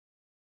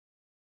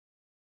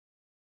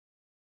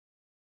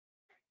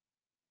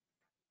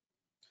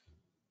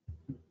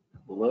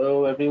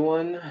Hello,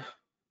 everyone.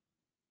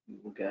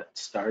 We'll get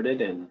started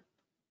in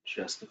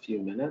just a few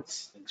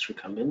minutes. Thanks for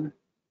coming.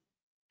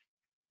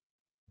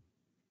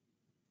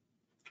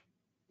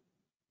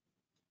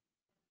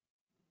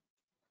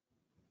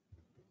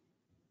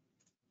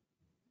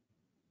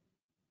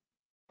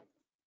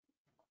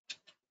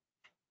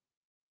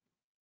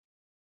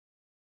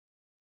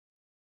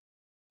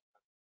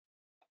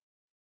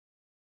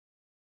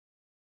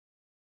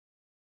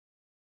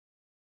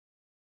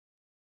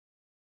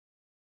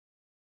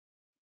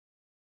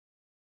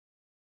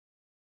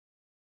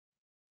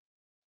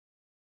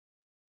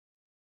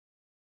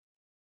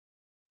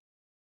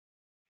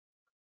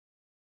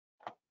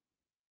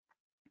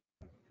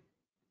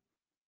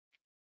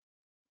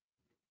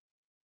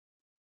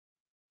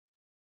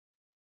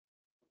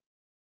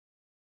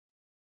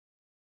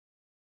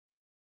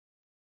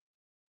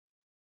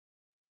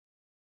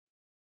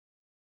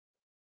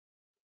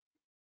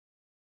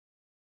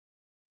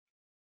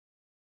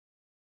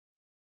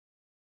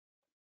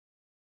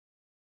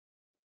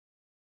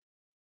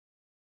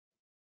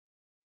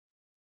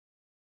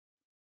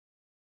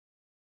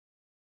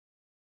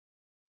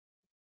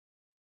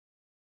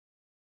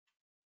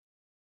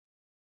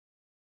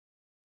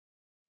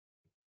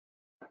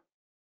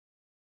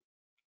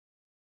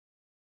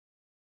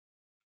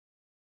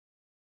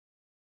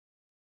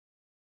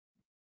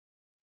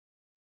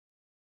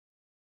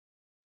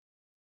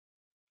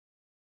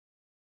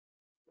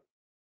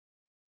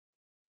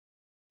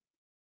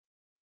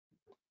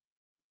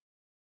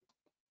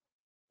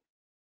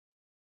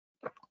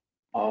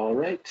 All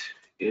right,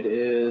 it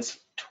is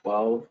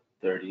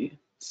 12:30,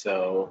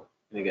 so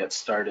I'm gonna get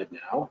started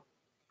now.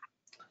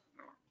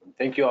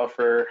 Thank you all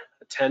for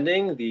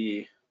attending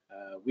the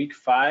week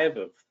 5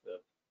 of the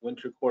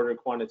winter quarter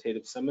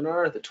quantitative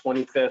seminar, the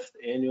 25th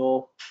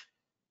annual,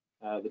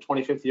 the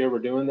 25th year we're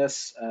doing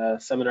this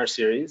seminar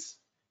series.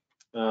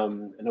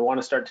 And I want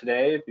to start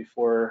today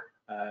before,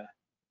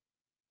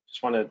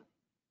 just want to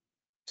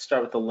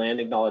start with the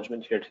land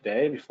acknowledgement here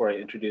today before I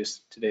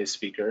introduce today's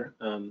speaker.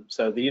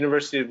 So the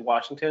University of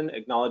Washington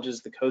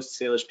acknowledges the Coast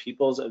Salish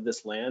peoples of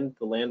this land,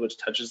 the land which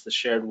touches the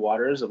shared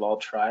waters of all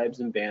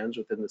tribes and bands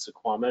within the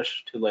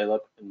Suquamish,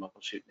 Tulalip, and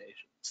Muckleshoot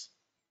nations.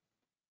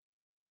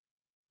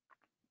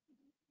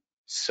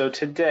 So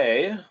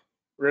today,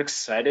 we're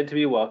excited to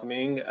be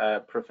welcoming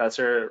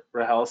Professor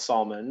Rahel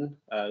Sollman,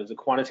 who's a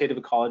quantitative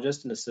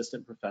ecologist and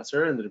assistant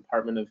professor in the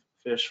Department of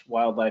Fish,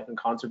 Wildlife, and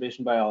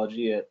Conservation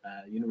Biology at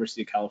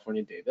University of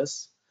California,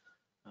 Davis.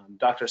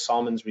 Dr.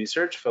 Sollman's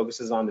research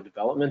focuses on the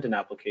development and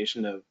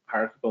application of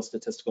hierarchical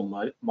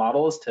statistical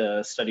models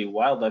to study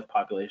wildlife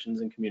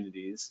populations and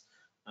communities,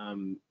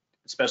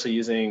 especially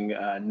using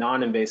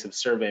non-invasive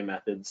survey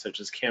methods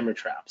such as camera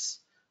traps.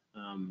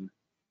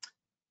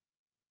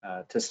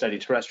 To study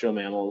terrestrial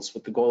mammals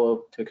with the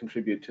goal to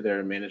contribute to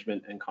their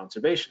management and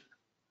conservation.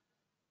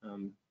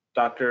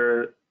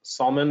 Dr.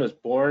 Sollman was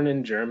born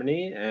in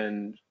Germany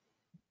and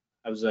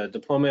has a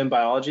diploma in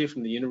biology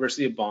from the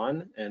University of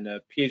Bonn and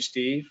a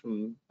PhD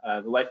from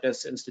the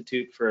Leibniz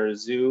Institute for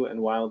Zoo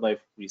and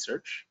Wildlife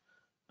Research.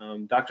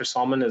 Dr.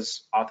 Sollman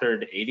has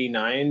authored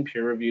 89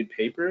 peer-reviewed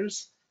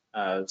papers,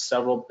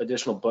 several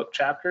additional book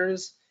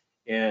chapters,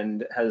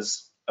 and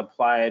has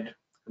applied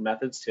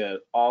methods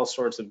to all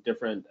sorts of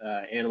different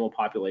animal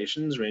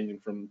populations, ranging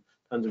from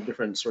tons of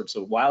different sorts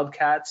of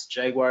wildcats,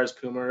 jaguars,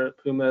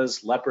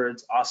 pumas,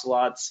 leopards,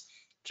 ocelots,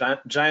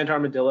 giant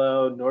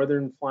armadillo,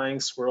 northern flying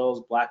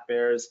squirrels, black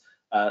bears,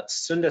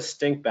 Sunda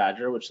stink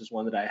badger, which is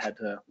one that I had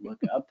to look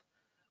up,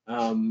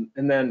 and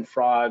then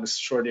frogs,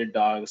 short-eared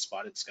dogs,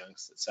 spotted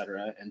skunks,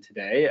 etc. And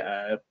today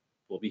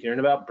we'll be hearing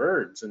about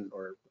birds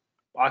or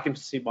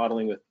occupancy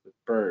modeling with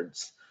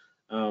birds.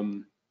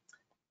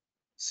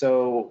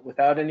 So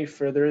without any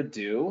further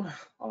ado,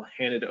 I'll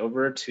hand it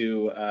over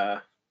to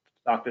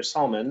Dr.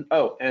 Sollman.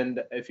 Oh,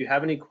 and if you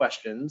have any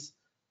questions,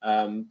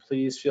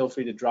 please feel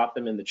free to drop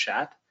them in the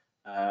chat.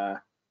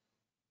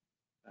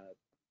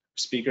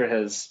 Speaker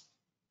has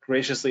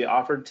graciously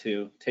offered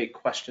to take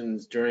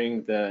questions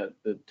during the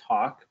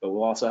talk, but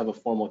we'll also have a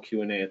formal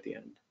Q&A at the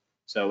end.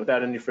 So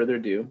without any further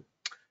ado,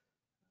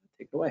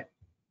 take it away.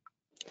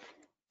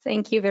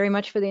 Thank you very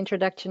much for the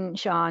introduction,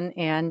 Sean.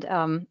 And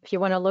if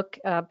you want to look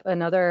up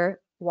another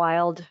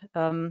wild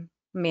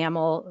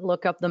mammal,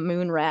 look up the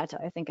moon rat.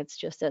 I think it's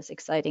just as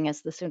exciting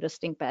as the Sunda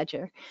stink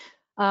badger.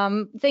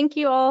 Thank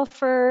you all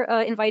for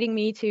inviting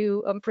me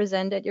to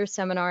present at your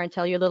seminar and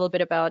tell you a little bit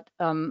about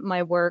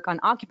my work on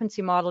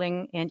occupancy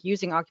modeling and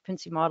using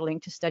occupancy modeling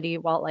to study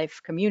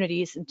wildlife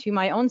communities. And to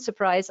my own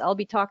surprise, I'll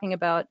be talking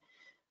about,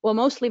 well,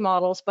 mostly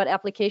models, but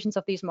applications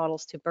of these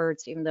models to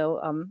birds, even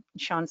though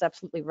Sean's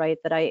absolutely right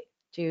that I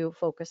do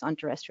focus on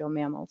terrestrial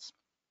mammals.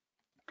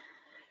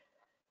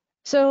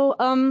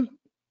 So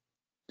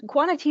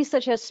quantities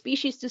such as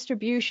species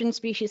distribution,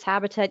 species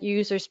habitat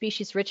use, or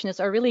species richness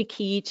are really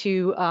key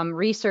to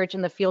research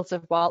in the fields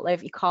of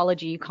wildlife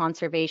ecology,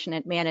 conservation,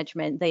 and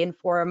management. They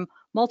inform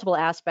multiple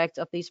aspects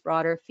of these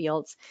broader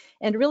fields.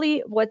 And really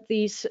what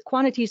these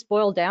quantities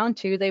boil down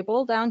to, they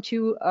boil down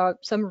to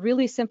some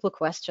really simple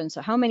questions.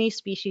 So how many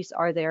species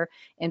are there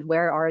and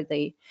where are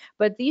they?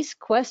 But these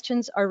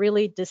questions are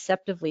really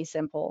deceptively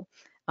simple.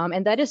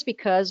 And that is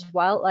because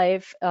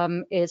wildlife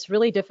is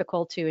really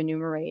difficult to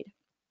enumerate.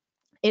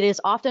 It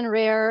is often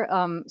rare.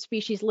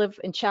 Species live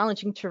in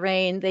challenging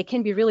terrain. They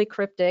can be really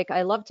cryptic.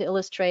 I love to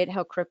illustrate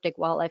how cryptic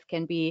wildlife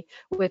can be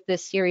with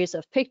this series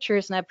of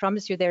pictures. And I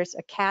promise you there's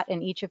a cat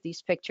in each of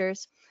these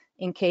pictures.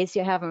 In case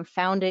you haven't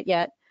found it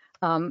yet,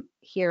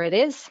 here it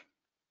is.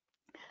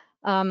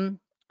 And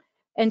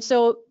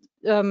so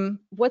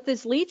what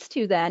this leads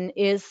to then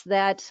is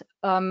that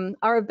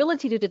our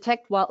ability to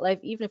detect wildlife,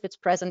 even if it's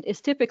present,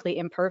 is typically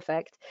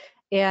imperfect.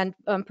 And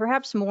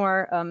perhaps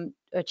more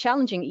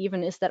challenging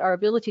even is that our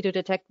ability to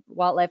detect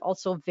wildlife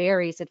also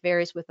varies. It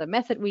varies with the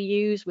method we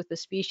use, with the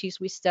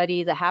species we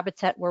study, the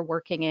habitat we're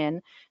working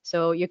in.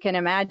 So you can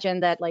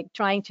imagine that like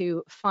trying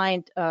to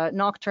find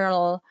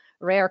nocturnal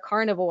rare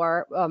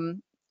carnivore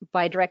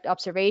by direct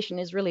observation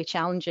is really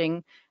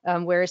challenging,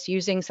 whereas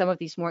using some of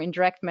these more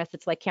indirect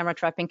methods like camera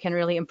trapping can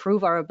really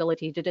improve our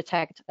ability to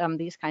detect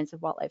these kinds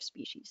of wildlife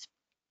species.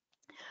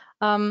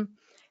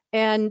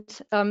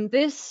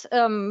 This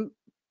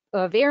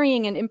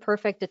varying and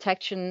imperfect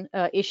detection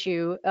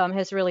issue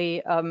has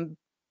really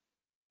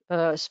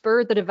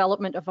spurred the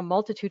development of a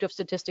multitude of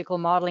statistical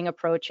modeling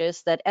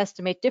approaches that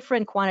estimate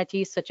different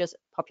quantities such as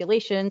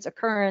populations,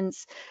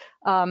 occurrence,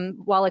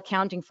 while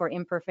accounting for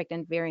imperfect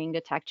and varying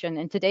detection.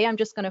 And today I'm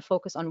just going to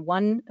focus on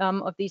one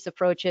of these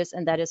approaches,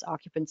 and that is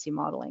occupancy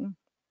modeling.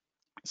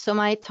 So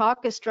my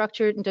talk is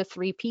structured into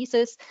 3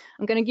 pieces.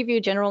 I'm going to give you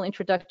a general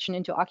introduction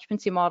into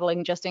occupancy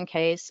modeling, just in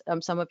case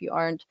some of you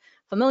aren't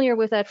familiar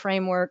with that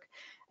framework.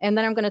 And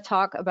then I'm going to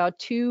talk about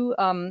 2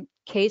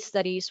 case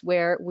studies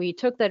where we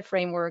took that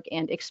framework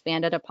and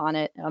expanded upon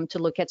it to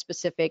look at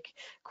specific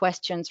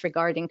questions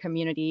regarding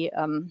community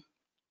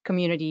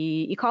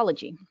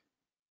ecology.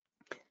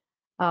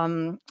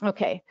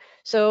 Okay,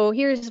 so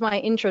here's my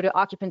intro to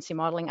occupancy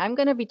modeling. I'm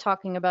going to be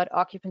talking about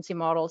occupancy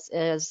models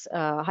as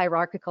a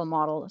hierarchical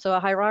model. So a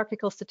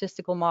hierarchical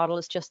statistical model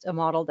is just a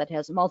model that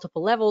has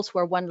multiple levels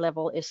where one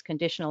level is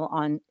conditional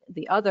on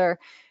the other.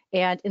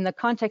 And in the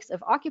context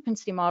of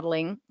occupancy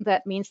modeling,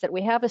 that means that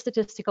we have a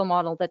statistical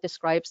model that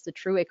describes the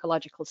true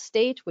ecological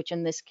state, which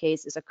in this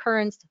case is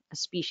occurrence, a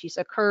species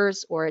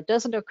occurs or it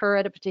doesn't occur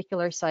at a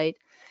particular site.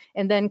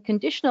 And then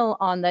conditional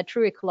on that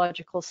true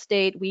ecological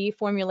state, we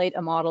formulate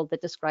a model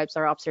that describes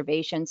our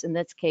observations. In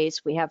this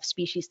case, we have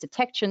species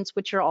detections,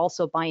 which are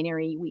also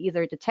binary. We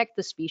either detect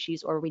the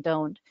species or we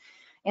don't.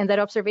 And that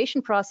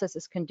observation process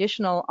is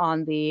conditional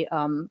on the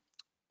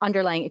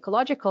underlying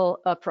ecological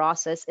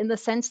process, in the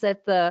sense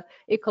that the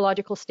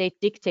ecological state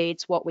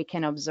dictates what we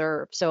can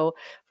observe. So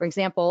for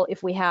example,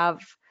 if we have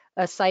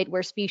a site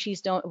where a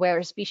species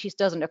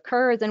doesn't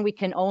occur, then we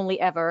can only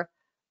ever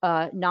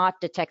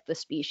not detect the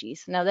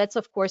species. Now that's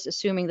of course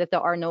assuming that there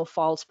are no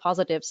false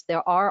positives.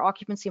 There are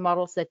occupancy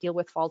models that deal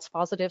with false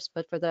positives,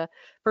 but for the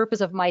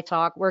purpose of my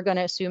talk, we're going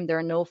to assume there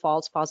are no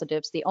false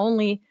positives. The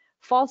only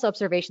false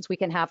observations we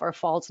can have are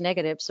false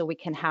negatives. So we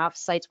can have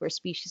sites where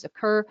species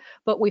occur,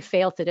 but we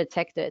fail to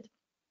detect it.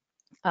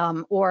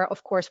 Or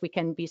of course we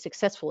can be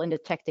successful in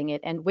detecting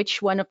it, and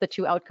which one of the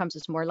 2 outcomes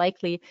is more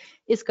likely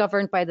is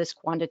governed by this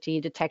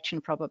quantity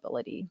detection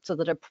probability, so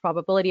that a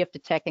probability of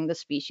detecting the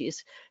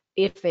species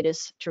if it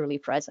is truly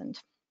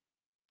present.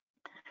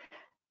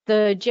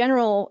 The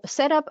general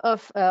setup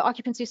of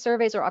occupancy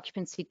surveys or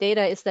occupancy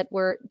data is that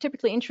we're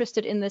typically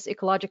interested in this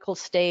ecological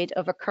state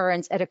of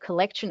occurrence at a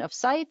collection of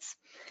sites.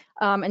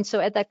 And so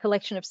at that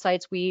collection of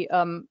sites, we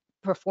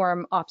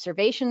perform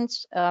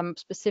observations.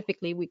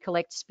 Specifically, we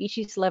collect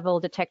species level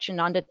detection,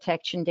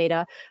 non-detection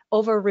data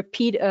over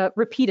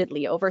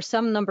repeatedly over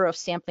some number of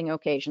sampling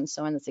occasions.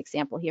 So in this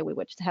example here, we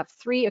would have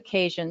 3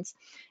 occasions.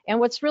 And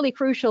what's really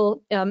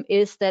crucial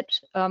is that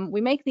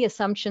we make the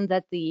assumption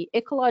that the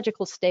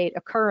ecological state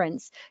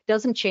occurrence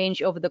doesn't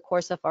change over the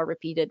course of our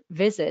repeated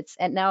visits.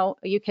 And now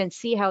you can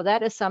see how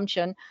that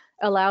assumption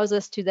allows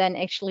us to then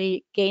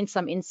actually gain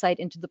some insight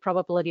into the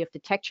probability of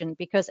detection,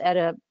 because at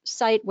a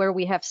site where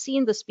we have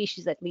seen the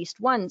species at least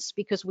once,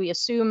 because we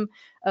assume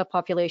a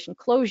population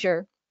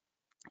closure,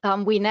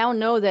 we now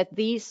know that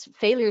these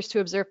failures to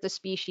observe the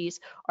species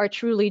are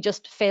truly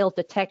just failed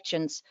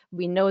detections.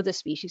 We know the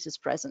species is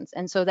present.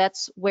 And so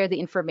that's where the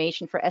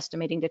information for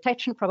estimating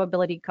detection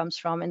probability comes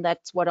from. And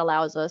that's what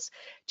allows us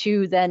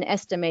to then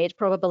estimate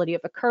probability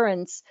of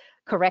occurrence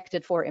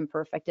corrected for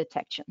imperfect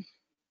detection.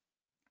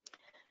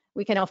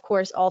 We can, of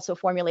course, also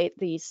formulate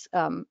these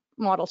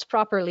models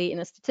properly in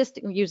a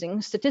using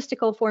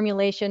statistical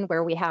formulation,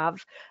 where we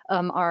have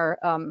our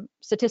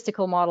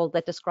statistical model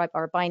that describe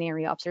our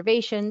binary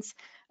observations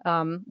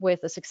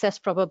with a success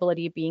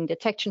probability being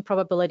detection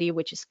probability,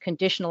 which is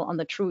conditional on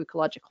the true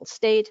ecological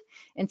state.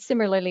 And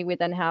similarly, we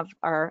then have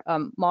our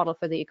model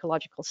for the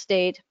ecological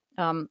state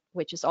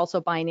which is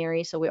also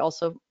binary. So we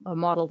also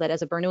model that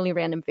as a Bernoulli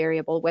random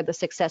variable where the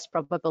success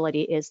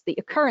probability is the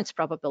occurrence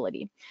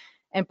probability.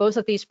 And both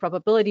of these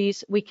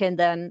probabilities we can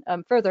then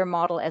further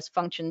model as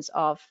functions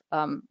of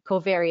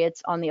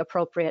covariates on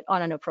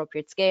an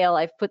appropriate scale.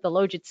 I've put the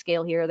Logit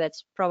scale here.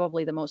 That's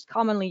probably the most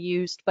commonly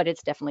used, but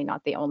it's definitely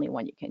not the only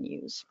one you can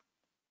use.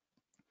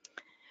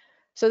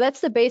 So that's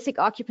the basic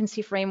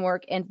occupancy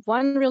framework. And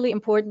one really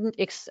important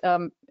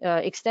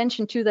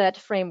extension to that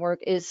framework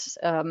is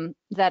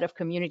that of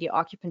community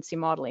occupancy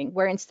modeling,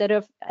 where instead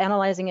of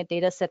analyzing a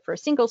data set for a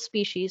single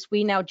species,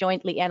 we now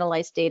jointly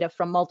analyze data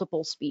from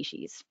multiple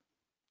species.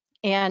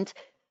 And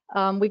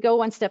we go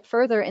one step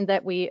further in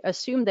that we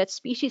assume that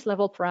species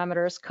level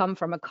parameters come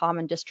from a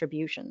common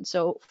distribution.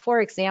 So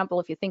for example,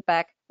 if you think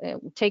back,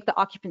 take the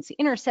occupancy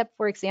intercept,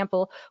 for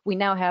example, we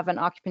now have an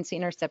occupancy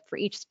intercept for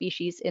each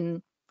species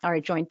in our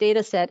joint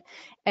data set.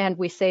 And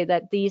we say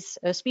that these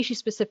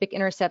species-specific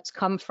intercepts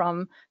come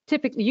from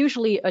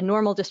usually a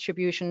normal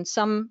distribution,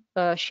 some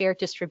shared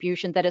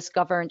distribution that is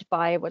governed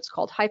by what's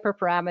called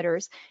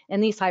hyperparameters.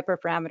 And these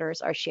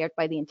hyperparameters are shared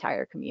by the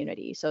entire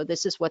community. So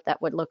this is what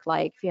that would look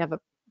like. If you have a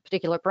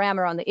particular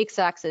parameter on the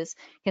x-axis,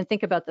 you can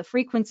think about the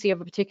frequency of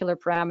a particular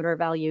parameter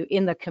value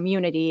in the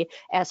community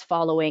as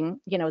following,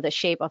 the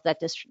shape of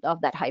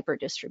that hyper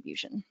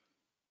distribution.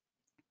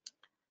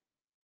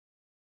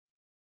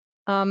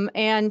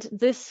 And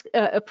this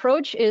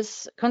approach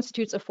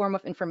constitutes a form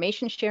of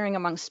information sharing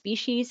among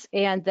species,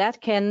 and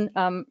that can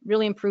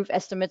really improve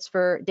estimates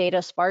for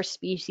data sparse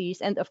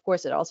species. And of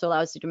course, it also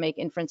allows you to make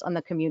inference on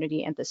the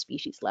community and the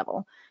species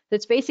level.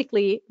 That's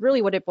basically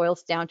really what it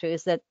boils down to,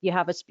 is that you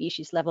have a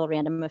species level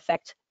random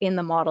effect in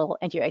the model,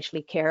 and you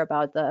actually care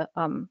about the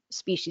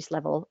species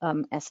level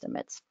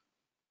estimates.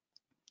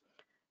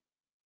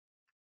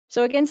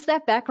 So against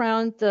that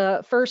background,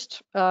 the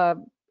first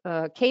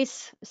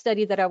case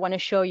study that I want to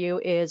show you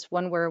is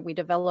one where we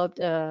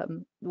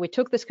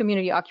took this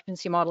community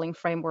occupancy modeling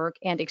framework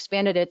and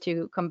expanded it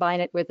to combine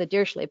it with the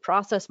Dirichlet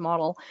process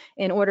model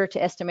in order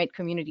to estimate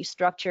community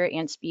structure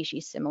and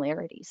species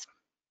similarities.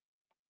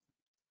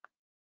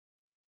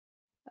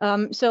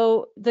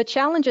 So the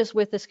challenges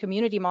with this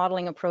community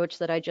modeling approach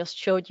that I just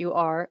showed you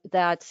are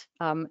that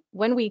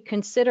when we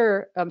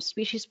consider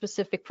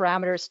species-specific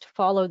parameters to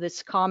follow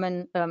this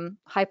common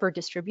hyper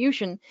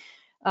distribution,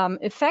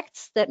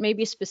 effects that may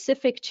be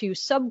specific to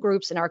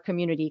subgroups in our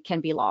community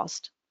can be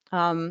lost.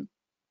 And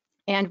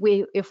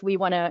if we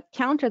want to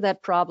counter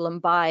that problem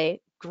by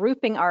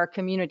grouping our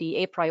community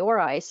a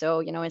priori, so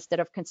instead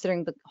of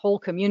considering the whole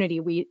community,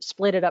 we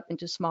split it up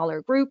into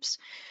smaller groups,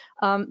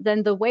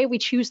 then the way we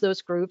choose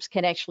those groups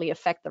can actually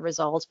affect the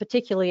results,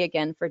 particularly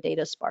again for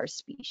data sparse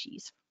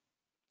species.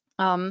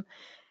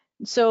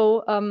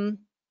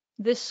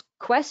 This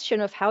question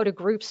of how to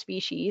group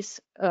species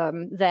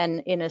then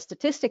in a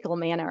statistical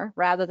manner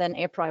rather than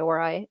a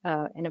priori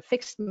in a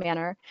fixed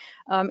manner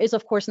is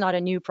of course not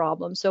a new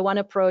problem. So one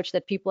approach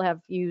that people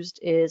have used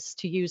is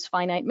to use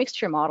finite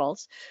mixture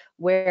models,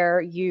 where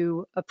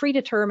you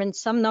predetermine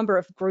some number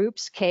of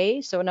groups,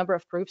 K, so a number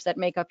of groups that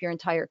make up your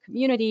entire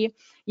community.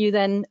 You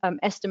then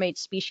estimate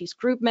species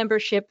group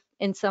membership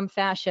in some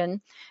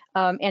fashion.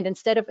 And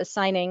instead of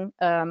assigning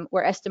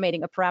or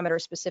estimating a parameter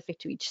specific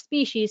to each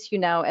species, you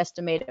now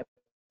estimate a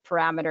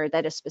parameter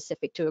that is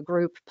specific to a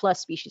group plus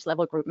species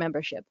level group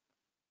membership.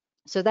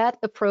 So that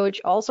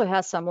approach also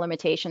has some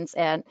limitations,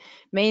 and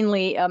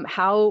mainly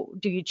how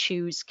do you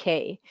choose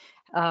K?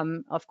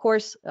 Of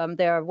course,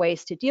 there are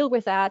ways to deal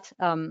with that,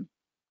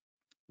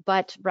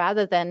 but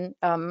rather than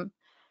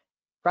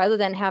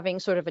having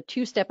sort of a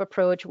two-step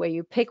approach where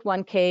you pick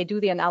one K, do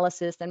the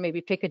analysis, then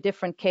maybe pick a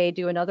different K,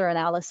 do another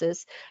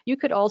analysis, you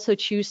could also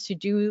choose to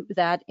do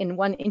that in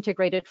one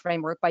integrated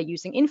framework by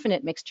using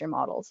infinite mixture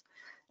models.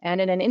 And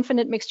in an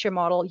infinite mixture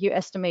model, you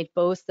estimate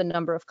both the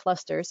number of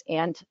clusters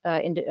and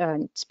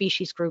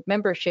species group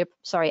membership.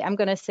 Sorry, I'm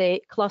going to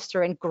say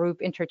cluster and group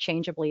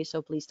interchangeably,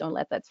 so please don't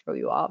let that throw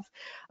you off.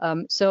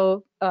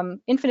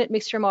 Infinite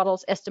mixture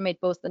models estimate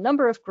both the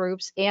number of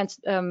groups and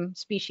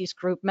species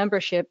group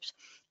memberships.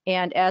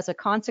 And as a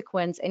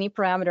consequence, any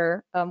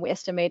parameter we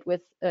estimate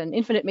with an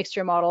infinite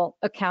mixture model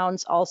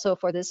accounts also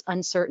for this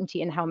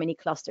uncertainty in how many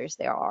clusters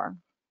there are.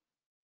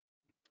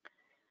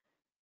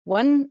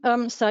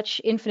 One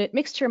such infinite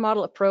mixture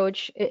model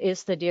approach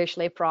is the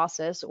Dirichlet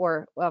process,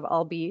 or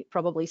I'll be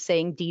probably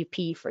saying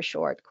DP for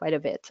short quite a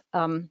bit.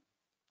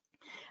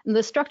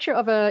 The structure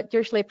of a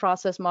Dirichlet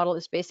process model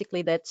is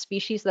basically that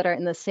species that are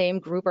in the same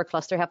group or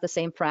cluster have the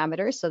same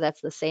parameters, so that's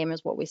the same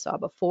as what we saw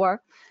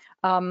before.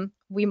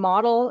 We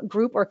model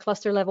group or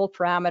cluster level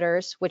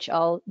parameters, which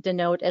I'll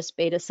denote as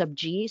beta sub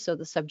g. So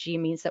the sub g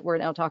means that we're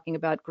now talking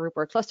about group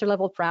or cluster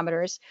level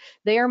parameters.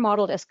 They are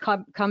modeled as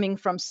coming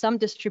from some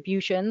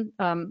distribution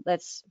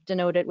that's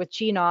denoted with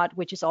g naught,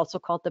 which is also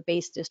called the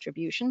base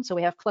distribution. So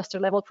we have cluster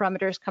level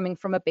parameters coming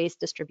from a base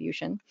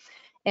distribution.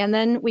 And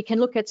then we can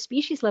look at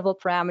species level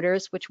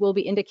parameters, which will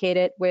be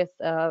indicated with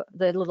the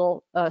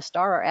little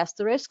star or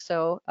asterisk.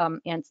 So,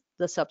 and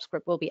the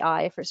subscript will be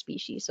I for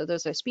species. So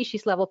those are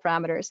species level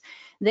parameters.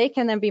 They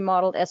can then be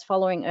modeled as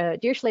following a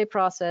Dirichlet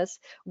process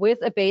with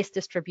a Bayes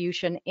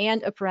distribution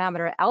and a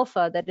parameter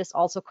alpha that is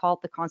also called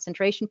the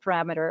concentration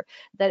parameter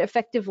that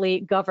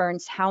effectively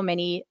governs how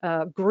many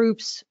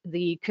groups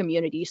the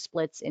community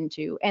splits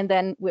into. And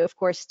then we, of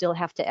course, still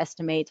have to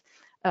estimate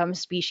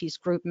species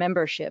group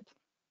membership.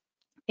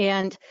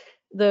 And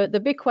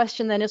the big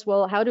question then is,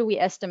 well, how do we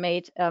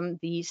estimate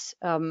these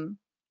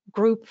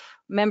group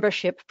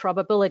membership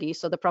probabilities?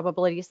 So the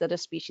probabilities that a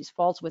species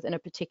falls within a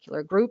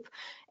particular group.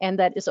 And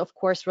that is, of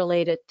course,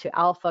 related to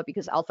alpha,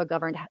 because alpha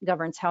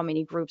governs how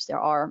many groups there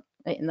are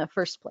in the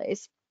first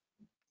place.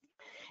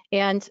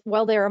 And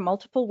while there are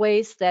multiple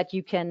ways that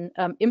you can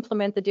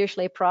implement the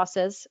Dirichlet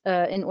process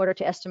in order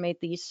to estimate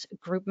these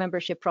group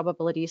membership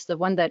probabilities, the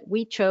one that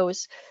we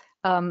chose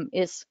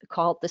is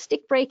called the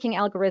stick breaking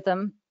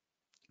algorithm.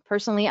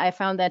 Personally, I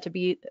found that to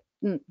be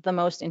the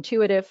most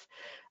intuitive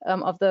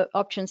of the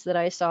options that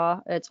I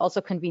saw. It's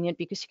also convenient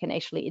because you can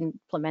actually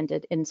implement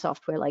it in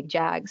software like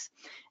JAGS.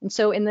 And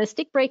so in the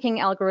stick breaking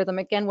algorithm,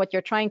 again, what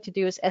you're trying to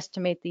do is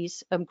estimate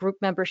these group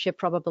membership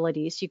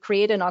probabilities. You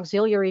create an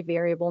auxiliary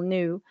variable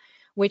nu,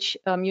 which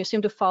you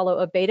assume to follow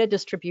a beta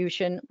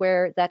distribution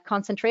where that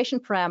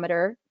concentration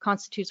parameter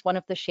constitutes one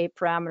of the shape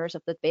parameters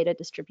of the beta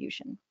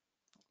distribution.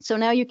 So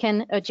now you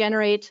can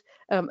generate,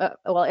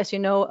 well, as you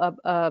know,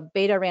 a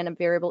beta random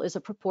variable is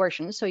a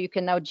proportion. So you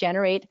can now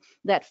generate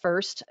that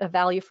first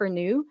value for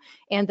nu,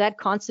 and that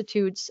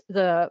constitutes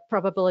the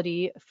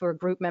probability for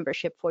group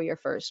membership for your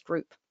first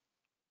group.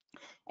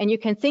 And you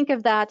can think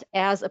of that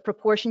as a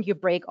proportion you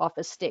break off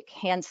a stick,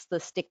 hence the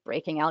stick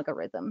breaking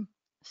algorithm.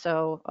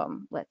 So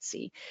let's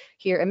see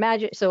here,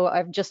 imagine, so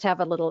I just have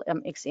a little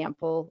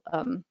example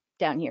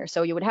down here.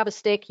 So you would have a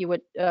stick, you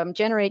would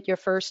generate your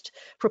first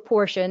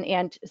proportion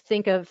and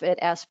think of it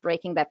as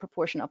breaking that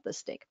proportion of the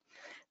stick.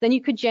 Then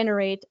you could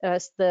generate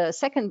the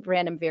second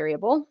random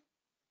variable,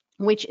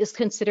 which is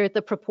considered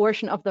the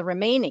proportion of the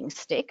remaining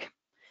stick.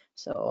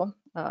 So,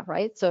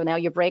 right, so now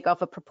you break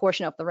off a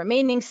proportion of the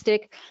remaining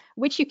stick,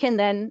 which you can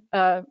then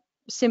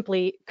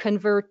simply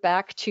convert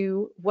back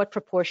to what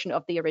proportion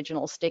of the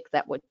original stick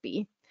that would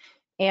be.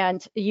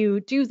 And you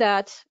do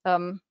that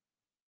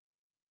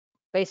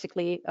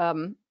basically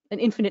an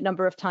infinite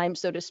number of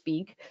times, so to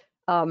speak,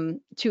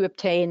 to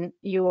obtain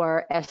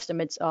your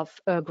estimates of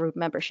group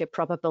membership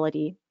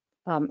probability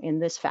in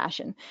this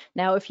fashion.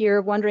 Now, if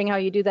you're wondering how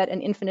you do that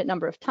an infinite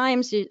number of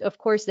times, of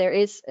course, there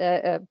is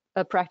a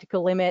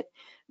practical limit.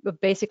 But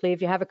basically,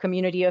 if you have a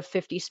community of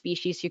 50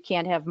 species, you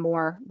can't have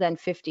more than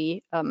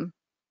 50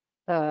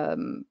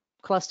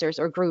 clusters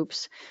or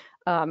groups.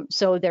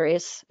 So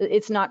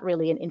it's not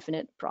really an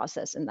infinite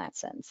process in that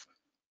sense.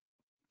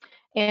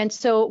 And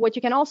so what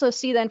you can also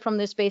see then from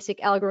this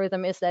basic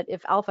algorithm is that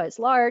if alpha is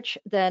large,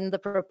 then the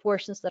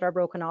proportions that are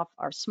broken off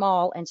are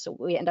small. And so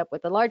we end up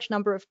with a large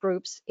number of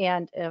groups.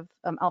 And if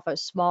alpha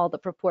is small, the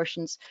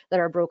proportions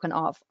that are broken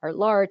off are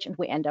large, and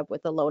we end up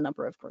with a low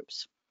number of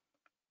groups.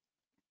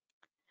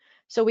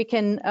 So we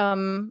can,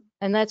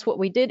 and that's what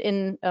we did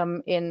in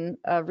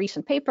a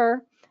recent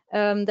paper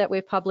that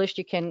we published.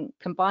 You can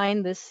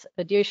combine this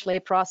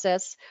Dirichlet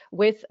process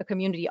with a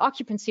community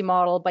occupancy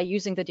model by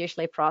using the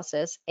Dirichlet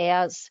process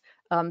as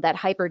that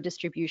hyper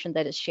distribution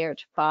that is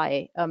shared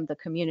by the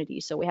community.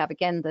 So we have,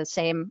 again, the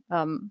same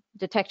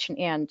detection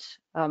and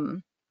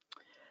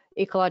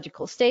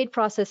ecological state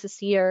processes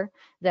here.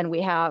 Then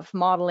we have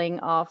modeling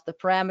of the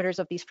parameters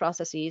of these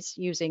processes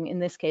using, in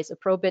this case, a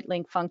probit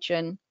link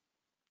function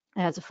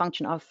as a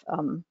function of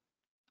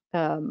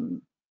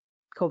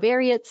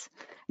covariates.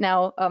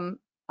 Now,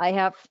 I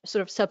have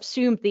sort of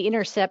subsumed the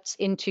intercepts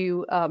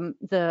into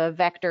the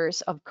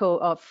vectors of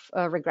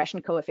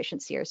regression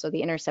coefficients here. So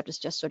the intercept is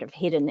just sort of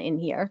hidden in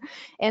here.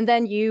 And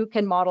then you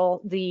can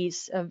model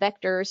these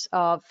vectors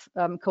of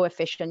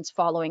coefficients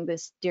following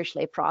this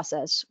Dirichlet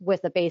process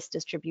with a Bayes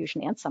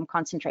distribution and some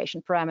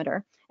concentration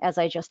parameter, as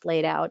I just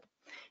laid out.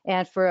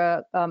 And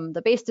for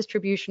the Bayes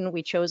distribution,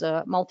 we chose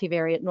a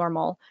multivariate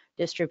normal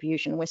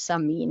distribution with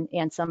some mean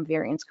and some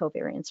variance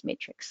covariance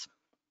matrix.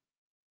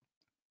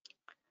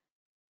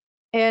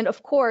 And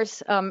of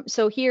course,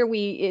 so here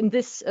in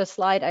this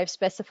slide, I've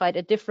specified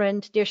a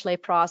different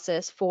Dirichlet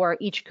process for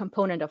each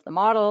component of the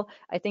model.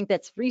 I think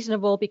that's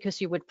reasonable because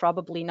you would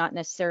probably not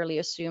necessarily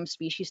assume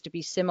species to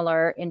be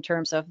similar in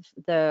terms of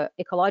the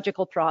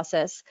ecological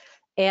process,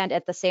 and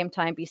at the same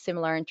time be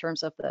similar in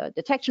terms of the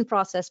detection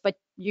process. But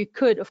you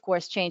could, of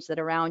course, change that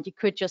around. You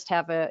could just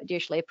have a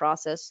Dirichlet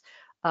process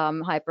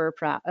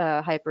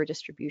hyper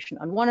distribution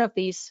on one of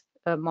these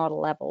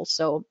model levels.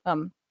 So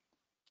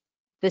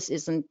this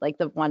isn't like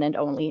the one and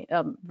only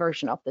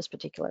version of this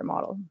particular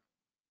model.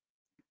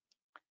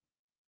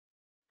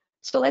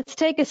 So let's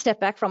take a step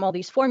back from all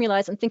these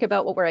formulas and think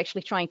about what we're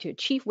actually trying to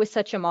achieve with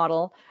such a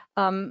model.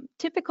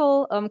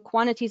 Typical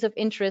quantities of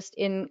interest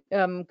in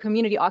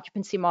community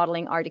occupancy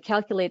modeling are to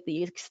calculate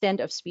the extent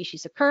of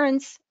species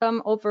occurrence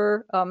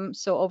over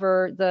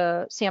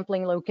the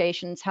sampling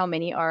locations, how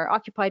many are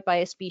occupied by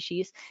a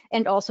species,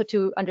 and also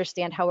to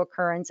understand how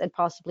occurrence and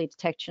possibly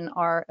detection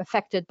are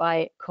affected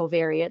by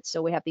covariates.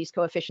 So we have these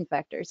coefficient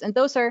vectors, and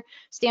those are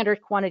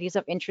standard quantities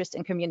of interest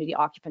in community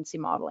occupancy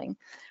modeling.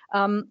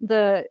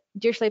 The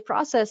Dirichlet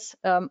process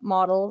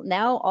model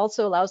now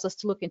also allows us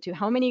to look into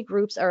how many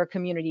groups our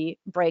community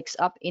breaks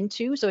up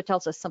into. So it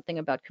tells us something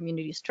about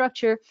community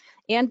structure,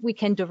 and we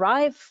can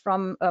derive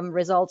from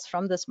results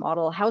from this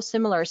model how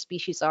similar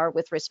species are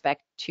with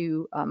respect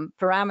to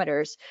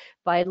parameters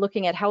by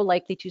looking at how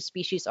likely two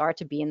species are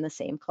to be in the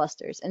same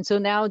clusters. And so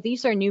now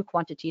these are new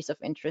quantities of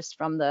interest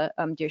from the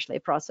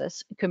Dirichlet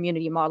process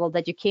community model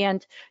that you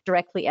can't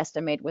directly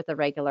estimate with a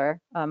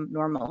regular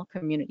normal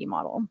community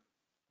model.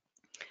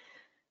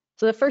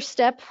 So the first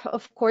step,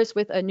 of course,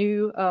 with a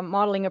new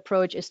modeling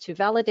approach is to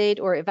validate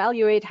or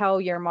evaluate how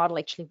your model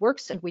actually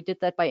works. And we did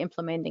that by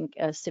implementing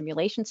a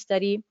simulation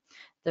study.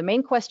 The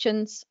main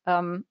questions,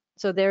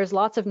 so there's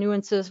lots of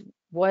nuances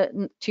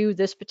to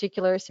this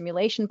particular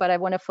simulation, but I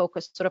want to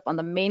focus sort of on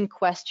the main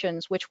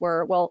questions, which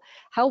were, well,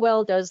 how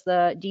well does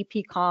the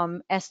DPCOM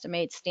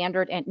estimate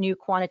standard and new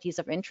quantities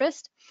of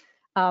interest?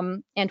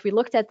 And we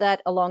looked at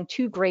that along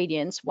two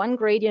gradients. One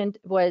gradient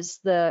was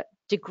the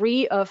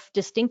degree of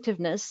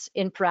distinctiveness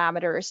in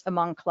parameters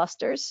among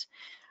clusters,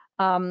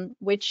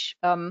 which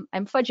I'm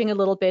fudging a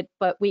little bit,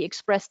 but we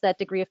expressed that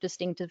degree of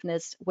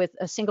distinctiveness with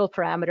a single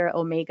parameter,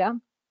 omega.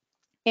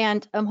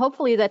 And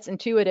hopefully that's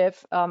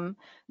intuitive. The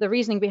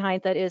reasoning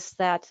behind that is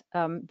that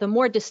the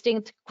more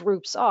distinct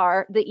groups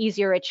are, the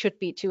easier it should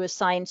be to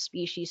assign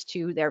species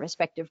to their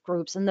respective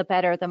groups, and the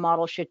better the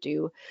model should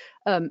do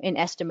in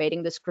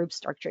estimating this group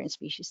structure and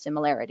species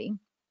similarity.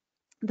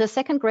 The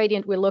second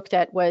gradient we looked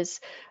at was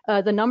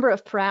the number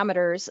of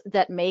parameters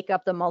that make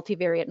up the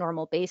multivariate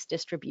normal Bayes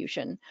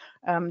distribution.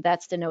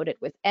 That's denoted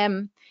with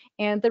M.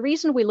 And the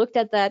reason we looked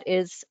at that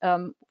is,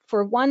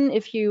 for one,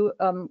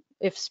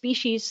 if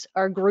species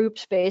are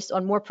grouped based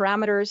on more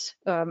parameters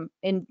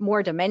in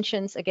more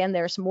dimensions, again,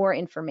 there's more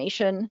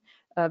information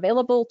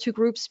available to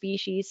group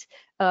species.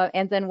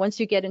 And then once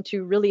you get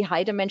into really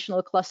high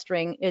dimensional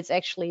clustering, it's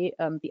actually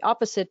the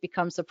opposite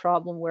becomes a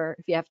problem, where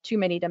if you have too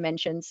many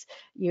dimensions,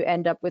 you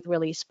end up with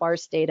really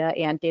sparse data,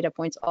 and data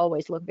points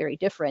always look very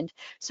different.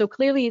 So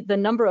clearly the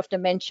number of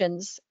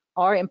dimensions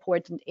are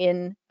important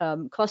in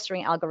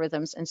clustering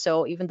algorithms. And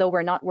so even though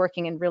we're not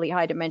working in really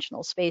high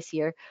dimensional space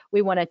here,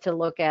 we wanted to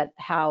look at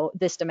how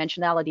this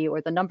dimensionality,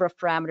 or the number of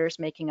parameters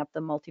making up the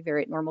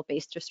multivariate normal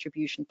Bayes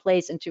distribution,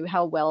 plays into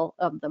how well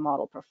the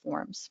model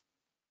performs.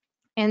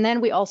 And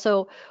then we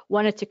also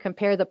wanted to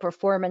compare the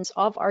performance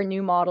of our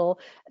new model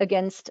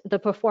against the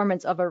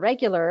performance of a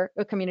regular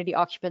community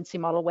occupancy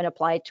model when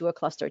applied to a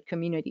clustered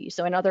community.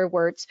 So in other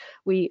words,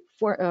 we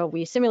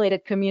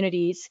simulated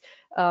communities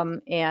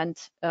and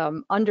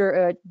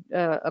under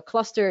a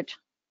clustered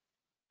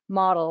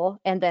model,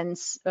 and then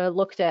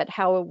looked at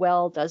how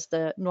well does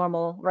the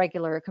normal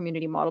regular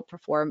community model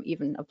perform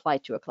even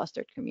applied to a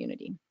clustered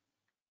community.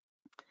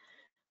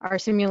 Our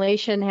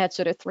simulation had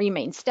sort of three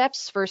main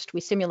steps. First,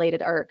 we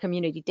simulated our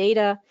community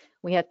data.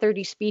 We had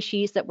 30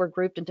 species that were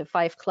grouped into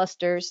 5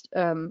 clusters,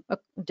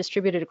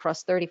 distributed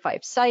across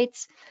 35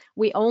 sites.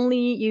 We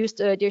only used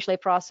a Dirichlet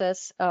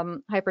process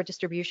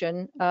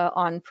hyperdistribution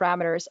on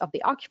parameters of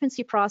the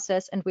occupancy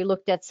process, and we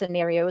looked at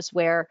scenarios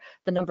where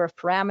the number of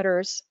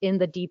parameters in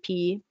the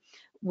DP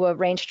were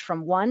ranged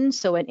from 1,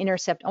 so an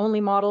intercept-only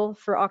model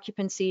for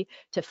occupancy,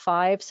 to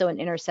 5, so an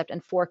intercept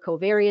and 4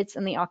 covariates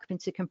in the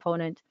occupancy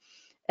component.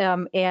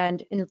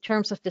 And in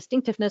terms of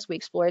distinctiveness, we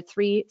explored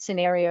 3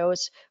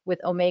 scenarios,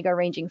 with omega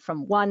ranging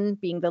from 1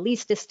 being the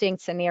least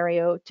distinct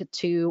scenario to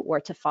 2 or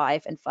to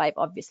 5, and 5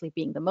 obviously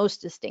being the most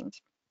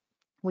distinct.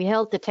 We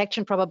held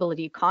detection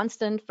probability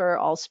constant for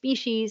all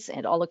species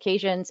and all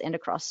locations and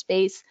across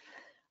space.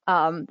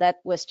 That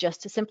was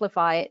just to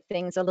simplify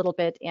things a little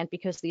bit, and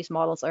because these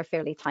models are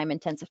fairly time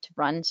intensive to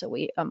run, so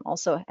we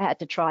also had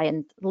to try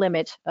and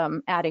limit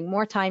adding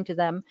more time to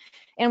them.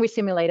 And we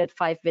simulated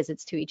 5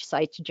 visits to each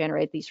site to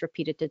generate these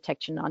repeated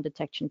detection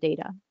non-detection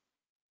data.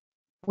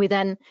 We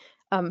then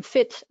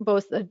fit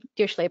both the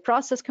Dirichlet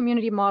process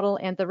community model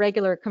and the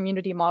regular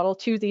community model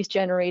to these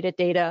generated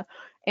data,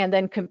 and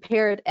then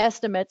compared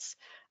estimates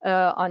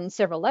on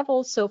several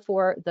levels. So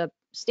for the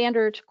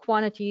standard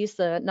quantities,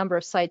 the number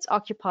of sites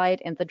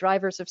occupied, and the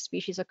drivers of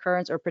species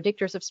occurrence or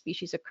predictors of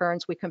species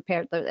occurrence, we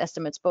compared the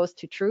estimates both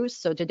to truth,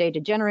 so to data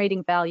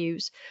generating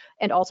values,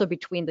 and also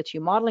between the 2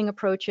 modeling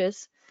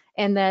approaches.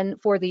 And then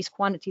for these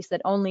quantities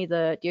that only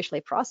the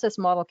Dirichlet process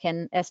model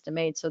can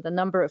estimate, so the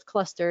number of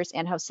clusters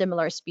and how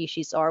similar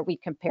species are, we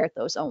compared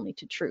those only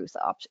to truth,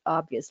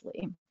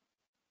 obviously.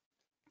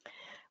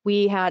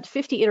 We had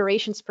 50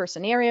 iterations per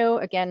scenario,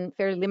 again,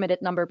 fairly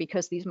limited number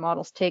because these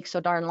models take so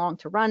darn long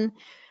to run.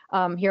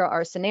 Here are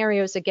our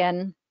scenarios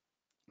again.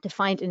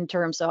 defined in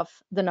terms of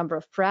the number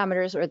of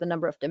parameters or the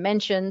number of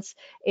dimensions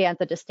and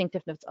the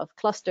distinctiveness of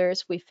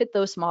clusters. We fit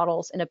those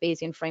models in a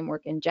Bayesian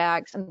framework in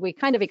JAGS, and we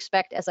kind of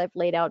expect, as I've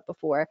laid out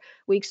before,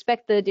 we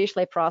expect the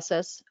Dirichlet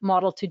process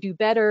model to do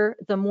better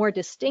the more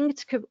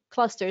distinct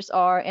clusters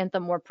are and the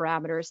more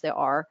parameters there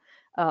are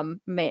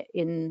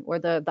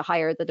the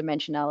higher the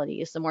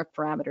dimensionality is, the more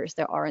parameters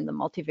there are in the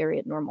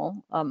multivariate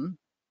normal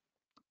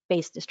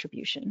Bayes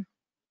distribution.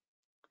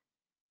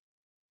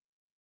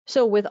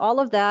 So with all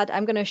of that,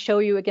 I'm going to show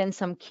you again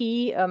some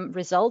key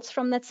results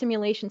from that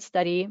simulation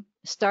study,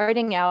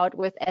 starting out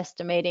with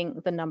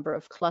estimating the number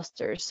of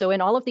clusters. So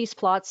in all of these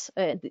plots,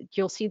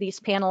 you'll see these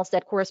panels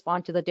that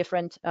correspond to the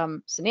different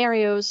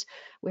scenarios.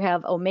 We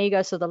have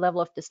omega, so the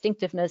level of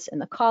distinctiveness in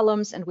the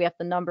columns, and we have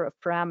the number of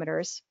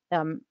parameters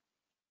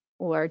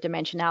or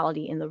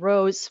dimensionality in the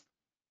rows.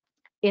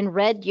 In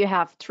red, you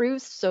have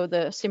truth, so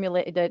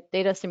the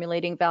data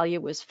simulating value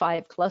was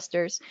 5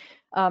 clusters.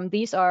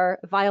 These are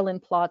violin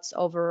plots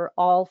over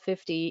all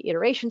 50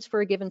 iterations for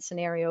a given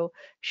scenario,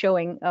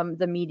 showing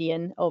the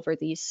median over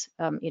these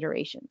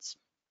iterations.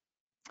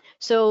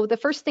 So the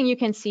first thing you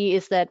can see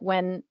is that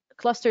when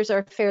clusters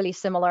are fairly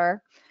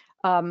similar,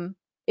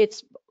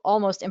 it's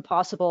almost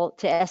impossible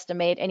to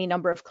estimate any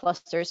number of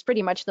clusters.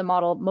 Pretty much the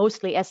model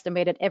mostly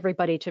estimated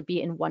everybody to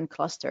be in one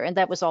cluster. And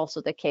that was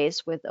also the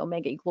case with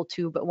omega equal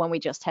 2, but when we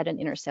just had an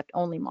intercept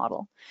only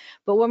model.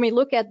 But when we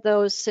look at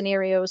those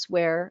scenarios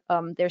where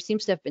there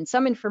seems to have been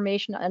some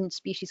information on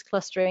species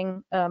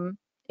clustering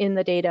in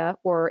the data,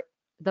 or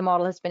the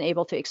model has been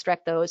able to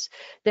extract those,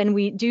 then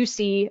we do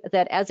see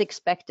that, as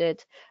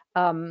expected,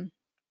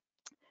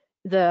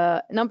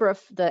 the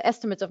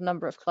estimates of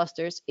number of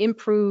clusters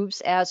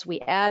improves as we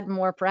add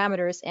more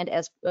parameters and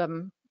as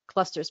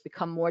clusters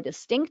become more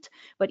distinct.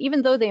 But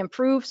even though they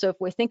improve, so if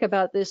we think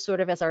about this sort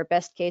of as our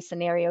best case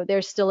scenario,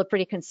 there's still a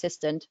pretty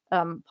consistent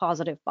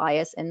positive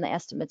bias in the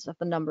estimates of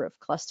the number of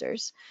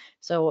clusters.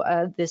 So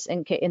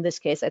in this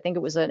case, I think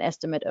it was an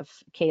estimate of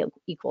k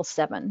equals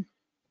 7.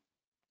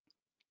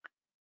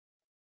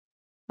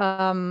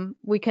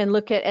 We can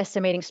look at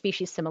estimating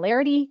species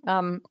similarity.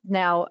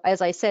 Now, as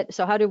I said,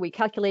 so how do we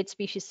calculate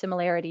species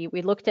similarity?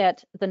 We looked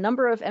at the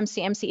number of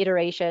MC-MC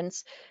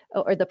iterations,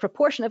 or the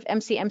proportion of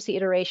MC-MC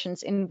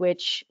iterations in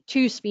which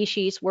 2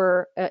 species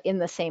were in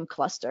the same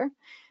cluster.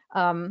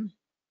 And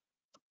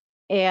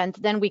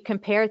then we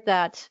compared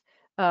that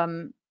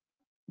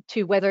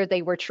to whether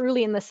they were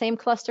truly in the same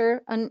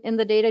cluster in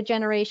the data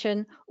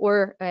generation,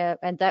 or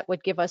and that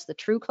would give us the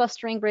true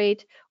clustering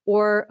rate,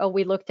 or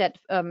we looked at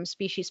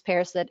species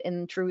pairs that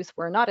in truth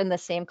were not in the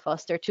same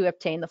cluster to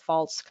obtain the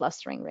false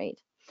clustering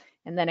rate.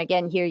 And then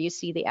again, here you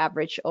see the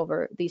average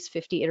over these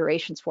 50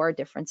 iterations for our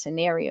different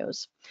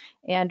scenarios.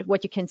 And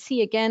what you can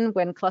see again,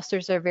 when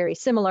clusters are very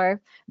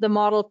similar, the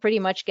model pretty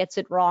much gets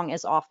it wrong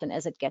as often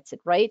as it gets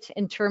it right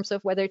in terms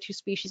of whether 2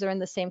 species are in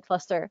the same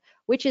cluster,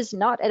 which is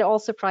not at all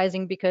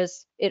surprising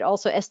because it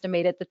also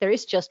estimated that there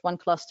is just one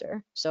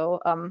cluster. So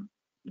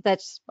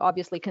that's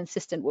obviously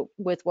consistent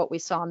with what we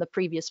saw in the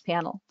previous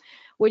panel.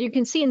 What you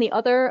can see in the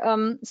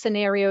other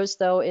scenarios,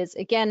 though, is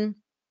again,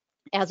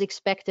 as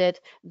expected,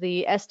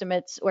 the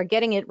estimates, or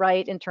getting it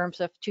right in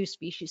terms of 2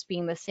 species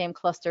being the same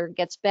cluster,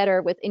 gets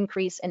better with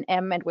increase in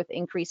M and with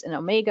increase in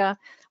omega.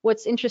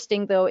 What's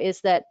interesting, though,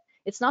 is that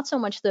it's not so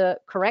much the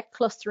correct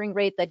clustering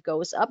rate that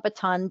goes up a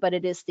ton, but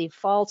it is the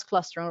false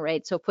clustering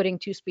rate, so putting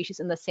 2 species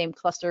in the same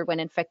cluster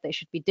when in fact they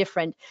should be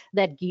different,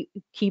 that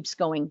keeps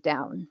going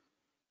down.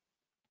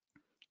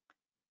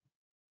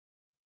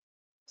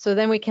 So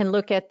then we can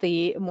look at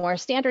the more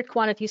standard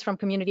quantities from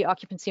community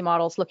occupancy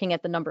models, looking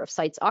at the number of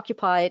sites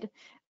occupied.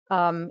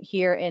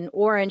 Here in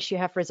orange, you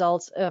have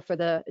results for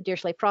the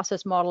Dirichlet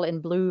process model, in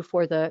blue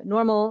for the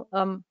normal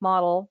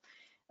model.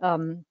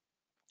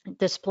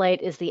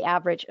 Displayed is the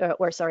average,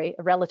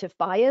 relative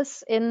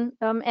bias in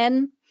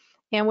N.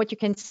 And what you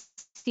can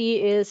see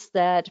is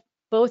that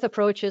both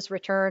approaches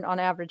return on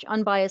average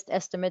unbiased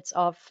estimates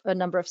of a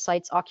number of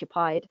sites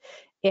occupied.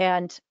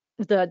 And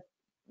the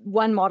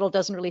one model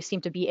doesn't really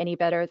seem to be any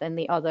better than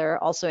the other,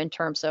 also in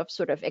terms of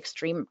sort of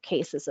extreme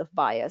cases of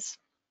bias.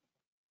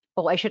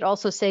 Oh, I should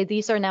also say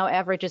these are now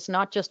averages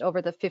not just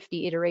over the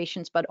 50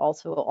 iterations, but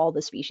also all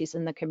the species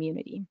in the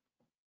community.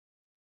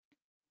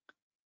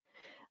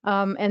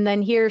 And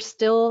then here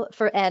still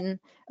for N,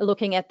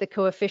 looking at the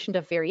coefficient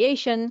of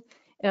variation,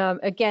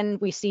 again,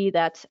 we see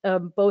that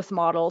both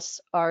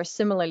models are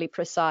similarly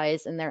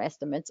precise in their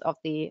estimates of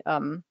the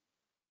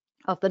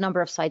number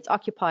of sites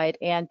occupied,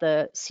 and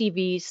the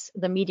CVs,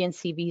 the median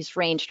CVs,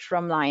 ranged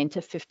from 9 to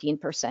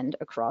 15%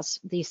 across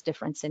these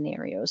different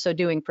scenarios, so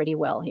doing pretty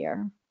well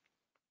here.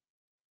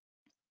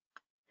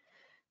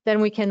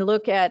 Then we can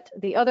look at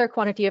the other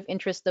quantity of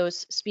interest,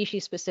 those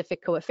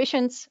species-specific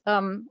coefficients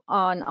on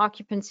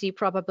occupancy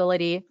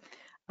probability.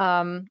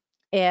 And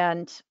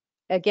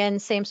again,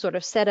 same sort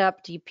of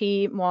setup,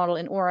 DP model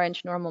in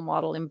orange, normal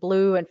model in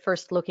blue, and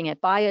first looking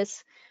at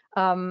bias.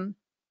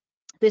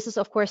 This is,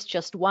 of course,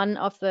 just one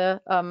of the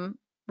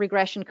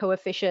regression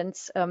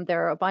coefficients.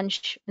 There are a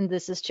bunch, and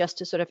this is just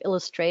to sort of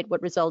illustrate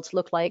what results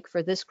look like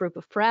for this group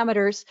of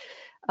parameters.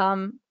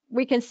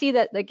 we can see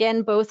that,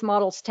 again, both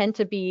models tend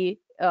to be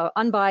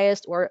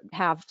unbiased or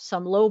have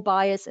some low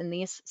bias in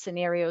these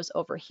scenarios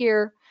over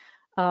here.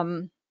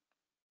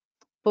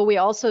 But we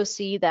also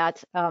see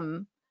that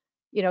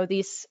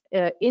these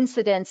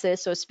incidences,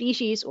 so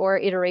species or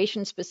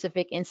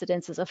iteration-specific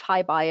incidences of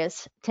high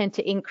bias, tend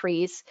to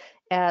increase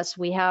as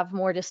we have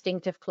more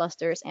distinctive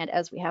clusters and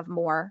as we have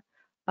more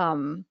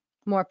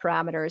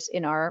parameters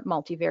in our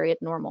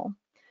multivariate normal.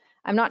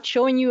 I'm not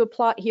showing you a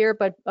plot here,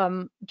 but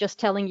just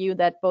telling you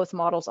that both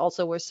models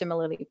also were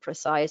similarly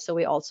precise. So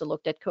we also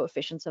looked at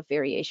coefficients of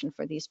variation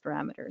for these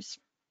parameters.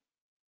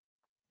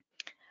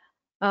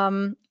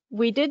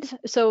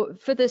 So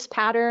for this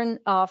pattern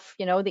of,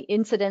 the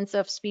incidence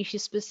of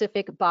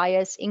species-specific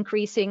bias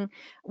increasing,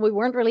 we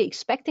weren't really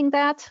expecting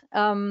that.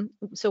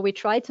 So we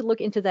tried to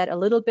look into that a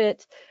little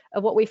bit.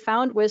 What we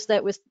found was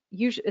that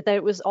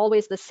it was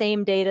always the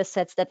same data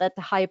sets that led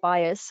to high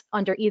bias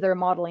under either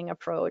modeling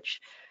approach.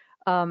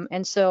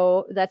 And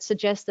so that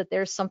suggests that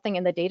there's something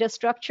in the data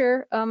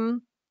structure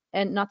and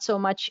not so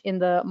much in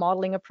the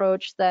modeling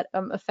approach that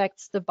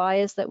affects the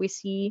bias that we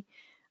see.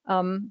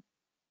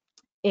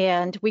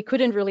 And we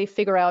couldn't really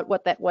figure out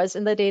what that was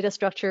in the data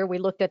structure. We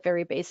looked at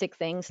very basic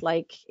things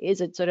like, is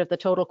it sort of the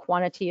total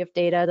quantity of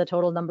data, the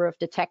total number of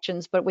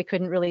detections, but we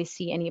couldn't really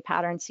see any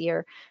patterns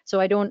here. So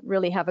I don't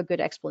really have a good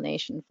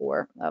explanation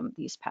for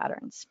these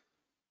patterns.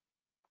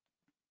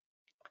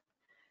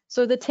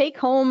 So the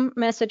take-home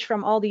message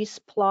from all these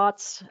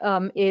plots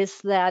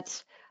is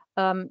that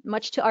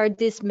much to our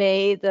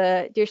dismay,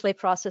 the Dirichlet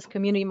process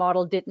community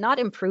model did not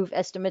improve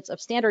estimates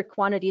of standard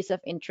quantities of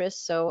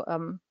interest,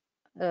 so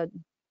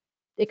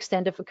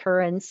extent of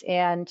occurrence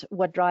and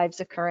what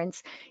drives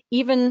occurrence,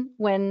 even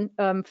when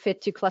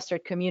fit to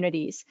clustered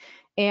communities.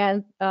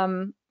 And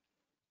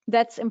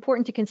that's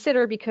important to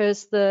consider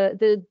because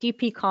the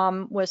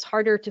DPCOM was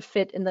harder to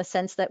fit in the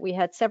sense that we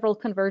had several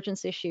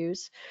convergence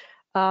issues.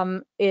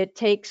 It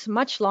takes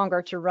much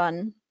longer to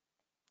run,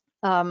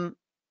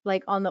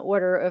 like on the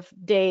order of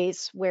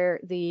days, where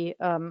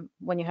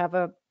when you have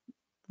a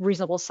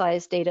reasonable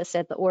size data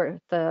set,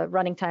 the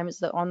running time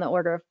is on the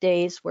order of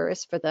days,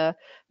 whereas for the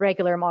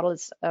regular model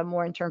it's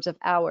more in terms of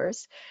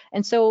hours.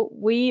 And so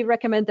we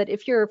recommend that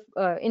if you're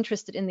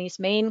interested in these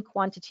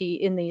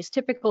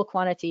typical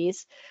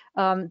quantities,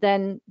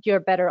 then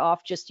you're better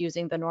off just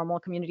using the normal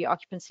community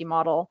occupancy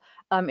model,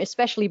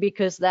 especially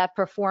because that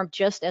performed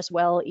just as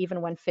well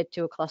even when fit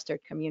to a clustered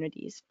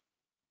communities.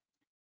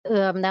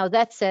 Now,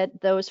 that said,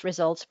 those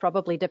results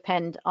probably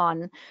depend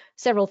on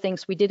several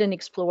things we didn't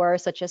explore,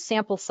 such as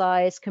sample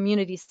size,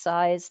 community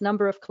size,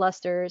 number of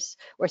clusters,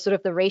 or sort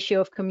of the ratio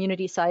of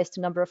community size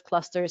to number of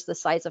clusters, the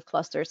size of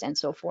clusters, and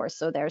so forth.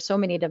 So there are so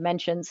many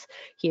dimensions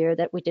here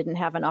that we didn't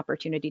have an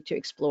opportunity to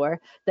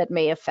explore that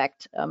may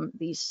affect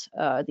these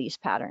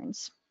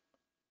patterns.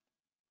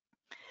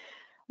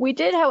 We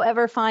did,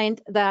 however,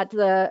 find that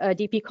the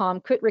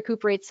DPCOM could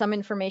recuperate some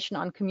information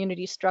on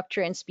community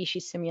structure and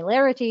species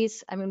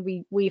similarities. I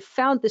mean, we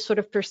found this sort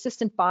of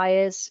persistent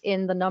bias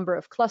in the number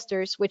of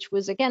clusters, which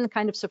was, again,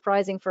 kind of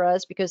surprising for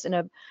us because in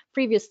a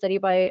previous study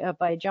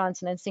by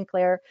Johnson and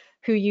Sinclair,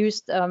 who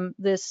used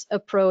this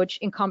approach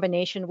in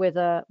combination with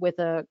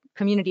a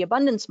community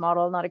abundance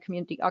model, not a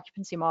community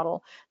occupancy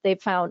model, they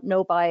found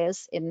no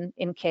bias in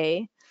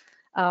K.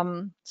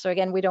 So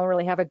again, we don't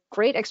really have a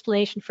great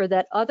explanation for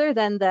that, other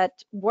than that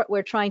what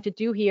we're trying to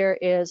do here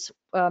is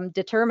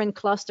determine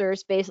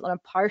clusters based on a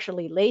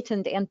partially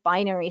latent and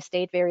binary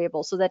state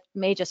variable. So that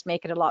may just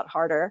make it a lot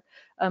harder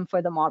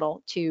for the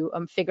model to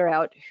figure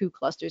out who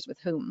clusters with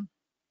whom.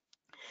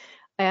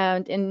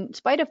 And in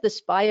spite of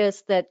this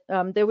bias, that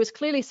there was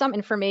clearly some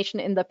information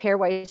in the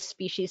pairwise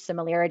species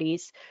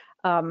similarities.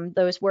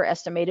 Those were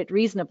estimated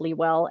reasonably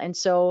well. And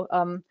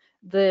so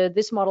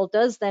this model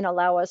does then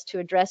allow us to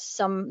address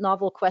some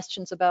novel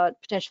questions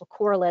about potential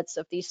correlates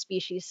of these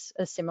species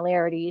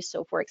similarities.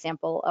 So for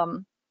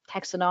example,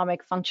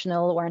 taxonomic,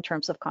 functional, or in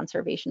terms of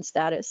conservation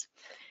status.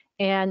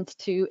 And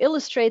to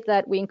illustrate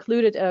that, we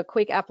included a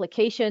quick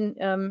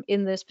application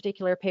in this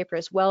particular paper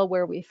as well,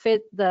 where we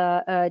fit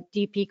the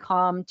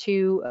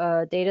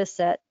DPCOM2 data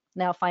set,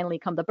 now finally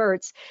come the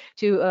birds,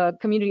 to a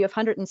community of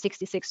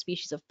 166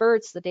 species of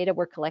birds. The data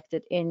were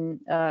collected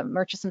in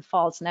Murchison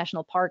Falls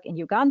National Park in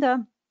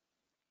Uganda.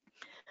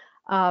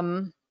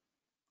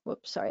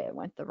 Whoops, sorry, I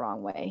went the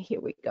wrong way. Here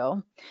we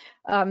go.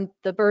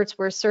 The birds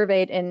were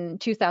surveyed in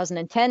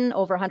 2010,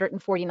 over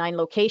 149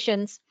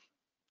 locations,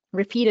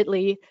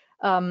 repeatedly.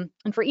 And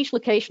for each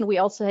location, we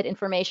also had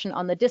information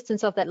on the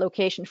distance of that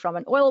location from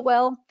an oil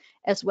well,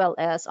 as well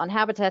as on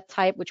habitat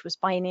type, which was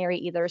binary,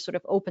 either sort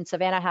of open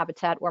savanna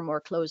habitat or more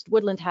closed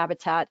woodland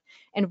habitat.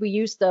 And we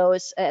used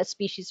those as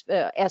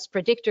as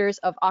predictors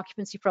of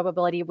occupancy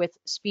probability with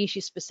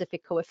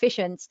species-specific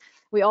coefficients.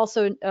 We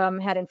also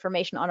had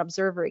information on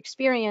observer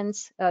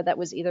experience that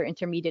was either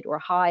intermediate or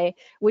high,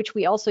 which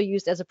we also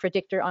used as a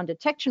predictor on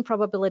detection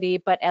probability,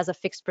 but as a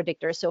fixed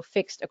predictor, so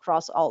fixed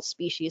across all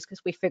species,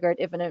 because we figured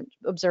if an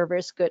observer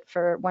is good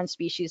for one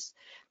species,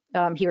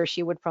 he or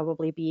she would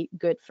probably be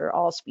good for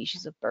all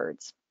species of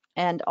birds.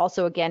 And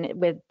also, again,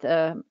 with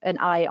an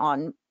eye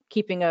on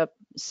keeping a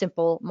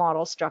simple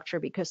model structure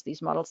because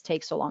these models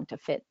take so long to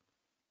fit.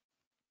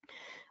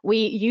 We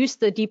use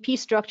the DP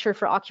structure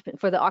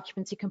for the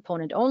occupancy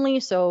component only.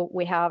 So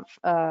we have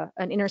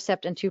an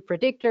intercept and 2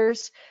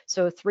 predictors.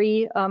 So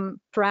 3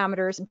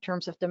 parameters in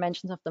terms of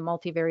dimensions of the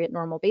multivariate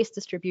normal base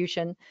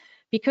distribution.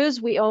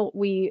 Because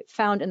we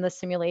found in the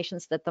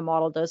simulations that the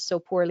model does so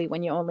poorly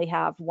when you only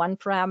have 1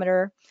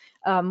 parameter,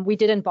 we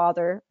didn't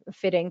bother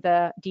fitting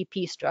the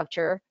DP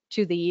structure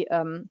to the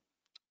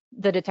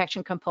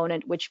detection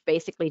component, which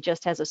basically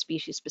just has a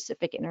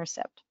species-specific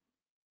intercept.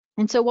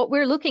 And so what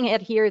we're looking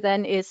at here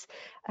then is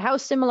how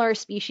similar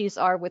species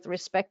are with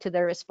respect to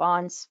their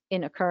response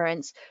in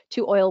occurrence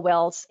to oil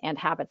wells and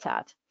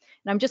habitat.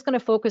 And I'm just going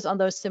to focus on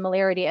those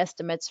similarity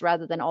estimates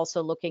rather than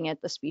also looking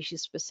at the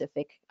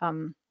species-specific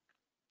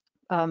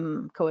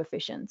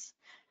coefficients.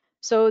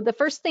 So the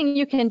first thing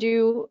you can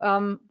do,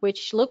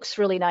 which looks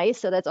really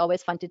nice, so that's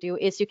always fun to do,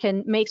 is you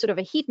can make sort of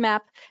a heat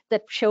map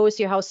that shows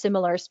you how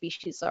similar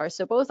species are.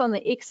 So both on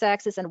the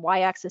x-axis and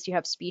y-axis, you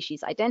have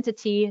species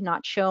identity,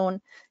 not shown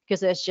because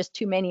there's just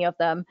too many of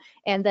them.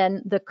 And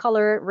then the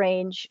color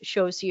range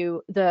shows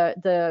you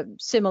the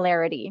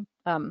similarity.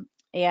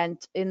 And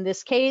in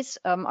this case,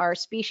 our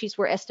species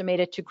were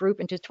estimated to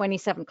group into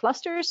 27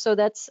 clusters. So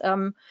that's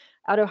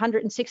out of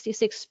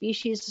 166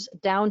 species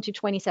down to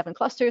 27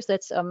 clusters.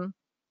 That's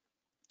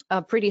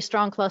a pretty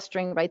strong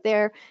clustering right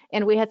there.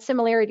 And we had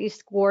similarity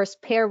scores,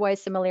 pairwise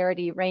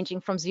similarity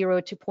ranging from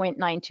 0 to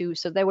 0.92.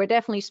 So there were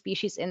definitely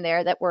species in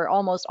there that were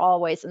almost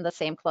always in the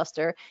same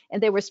cluster.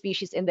 And there were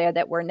species in there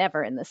that were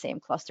never in the same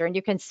cluster. And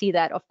you can see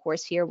that, of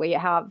course, here where you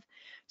have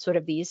sort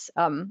of these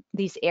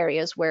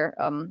areas where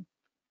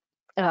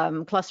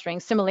clustering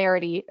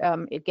similarity,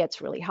 it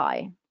gets really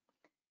high.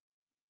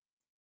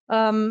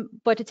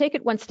 But to take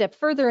it one step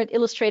further and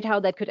illustrate how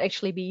that could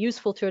actually be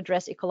useful to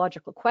address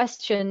ecological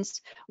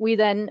questions, we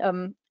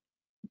then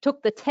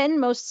took the 10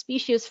 most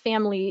specious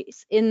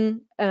families in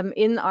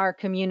our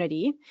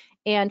community.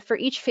 And for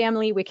each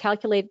family, we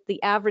calculate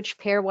the average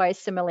pairwise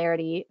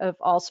similarity of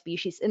all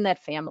species in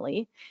that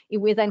family.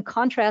 We then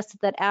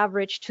contrasted that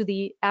average to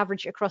the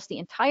average across the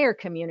entire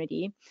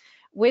community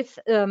with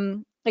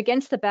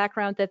against the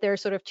background that there are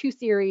sort of 2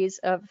 theories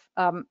of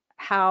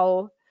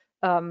how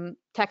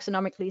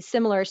taxonomically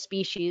similar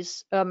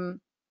species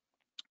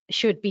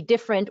should be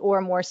different or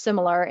more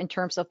similar in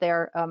terms of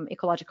their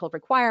ecological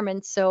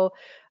requirements. So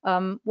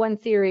one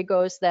theory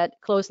goes that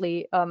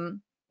closely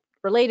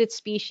related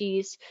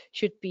species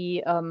should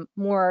be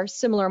more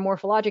similar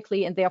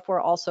morphologically and therefore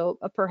also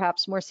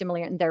perhaps more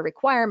similar in their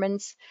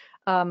requirements,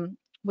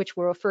 which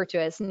we'll refer to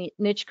as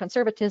niche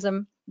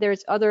conservatism.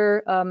 There's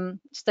other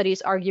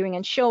studies arguing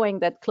and showing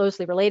that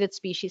closely related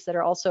species that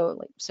are also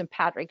like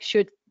sympatric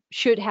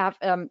should have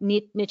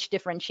niche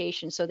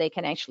differentiation so they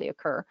can actually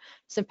occur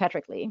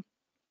sympatrically.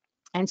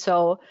 And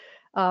so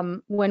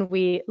when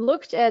we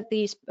looked at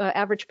these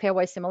average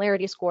pairwise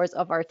similarity scores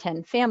of our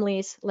 10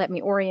 families, let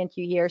me orient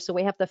you here. So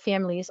we have the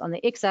families on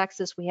the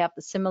x-axis, we have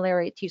the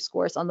similarity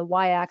scores on the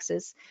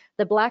y-axis.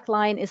 The black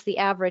line is the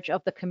average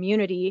of the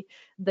community.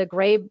 The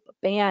gray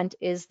band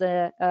is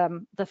the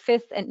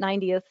 5th and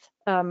 90th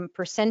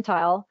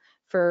percentile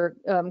for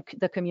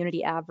the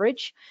community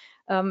average.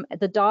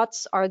 The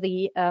dots are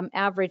the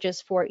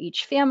averages for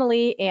each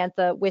family, and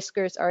the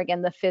whiskers are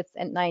again the 5th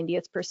and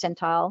 90th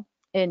percentile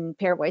in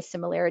pairwise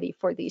similarity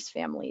for these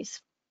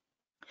families.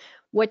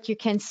 What you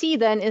can see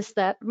then is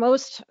that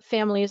most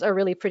families are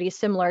really pretty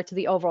similar to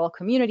the overall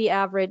community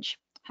average.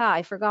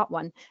 I forgot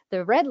one.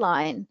 The red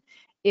line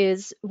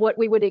is what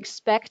we would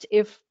expect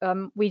if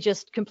we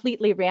just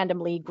completely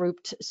randomly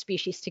grouped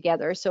species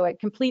together. So at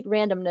complete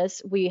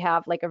randomness, we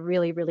have like a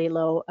really, really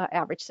low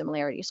average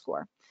similarity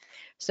score.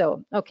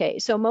 So, okay,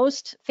 so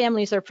most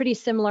families are pretty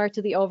similar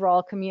to the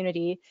overall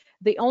community.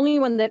 The only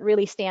one that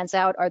really stands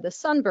out are the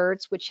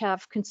sunbirds, which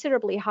have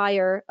considerably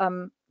higher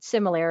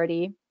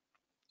similarity,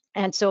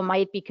 and so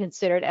might be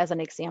considered as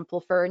an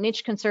example for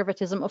niche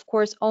conservatism, of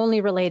course,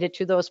 only related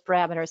to those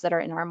parameters that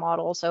are in our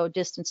model, so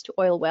distance to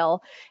oil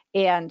well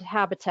and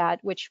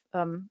habitat, which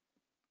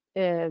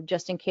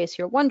just in case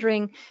you're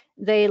wondering,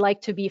 they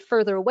like to be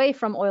further away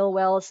from oil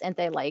wells and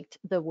they liked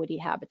the woody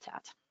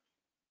habitat.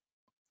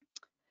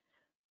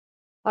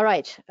 All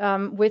right,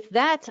 with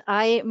that,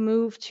 I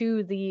move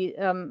to the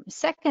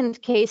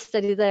second case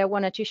study that I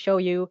wanted to show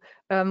you,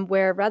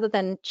 where rather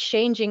than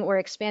changing or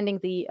expanding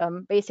the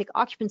basic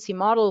occupancy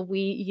model, we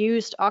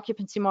used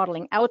occupancy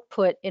modeling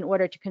output in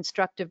order to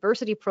construct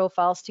diversity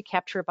profiles to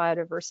capture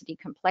biodiversity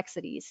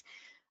complexities.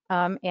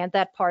 And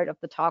that part of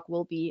the talk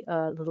will be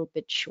a little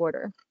bit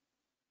shorter.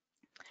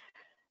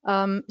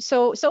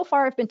 So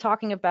far I've been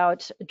talking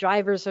about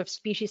drivers of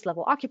species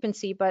level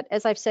occupancy, but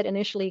as I've said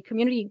initially,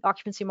 community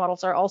occupancy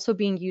models are also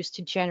being used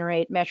to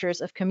generate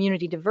measures of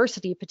community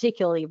diversity,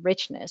 particularly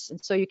richness.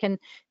 And so you can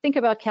think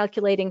about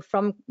calculating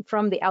from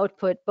the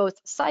output both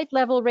site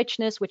level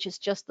richness, which is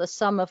just the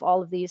sum of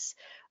all of these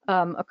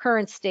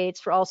occurrence states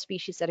for all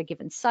species at a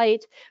given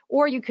site,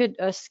 or you could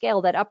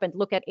scale that up and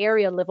look at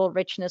area level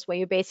richness, where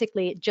you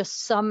basically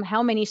just sum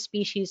how many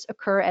species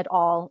occur at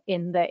all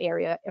in the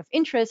area of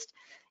interest.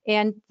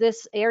 And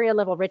this area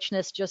level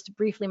richness, just to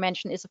briefly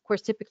mention, is of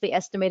course typically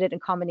estimated in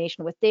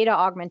combination with data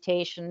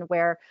augmentation,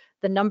 where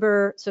the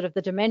number, sort of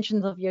the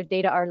dimensions of your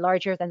data are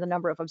larger than the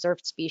number of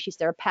observed species.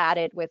 They're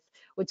padded with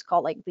what's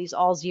called like these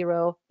all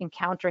zero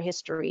encounter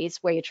histories,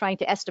 where you're trying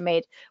to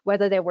estimate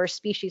whether there were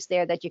species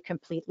there that you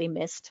completely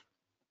missed.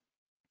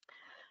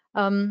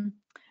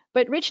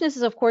 But richness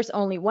is of course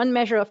only one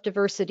measure of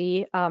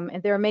diversity,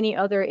 and there are many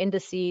other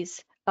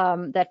indices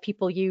that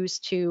people use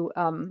to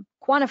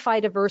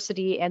quantify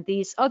diversity, and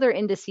these other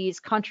indices,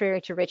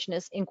 contrary to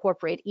richness,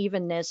 incorporate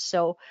evenness,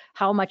 so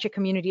how much a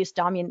community is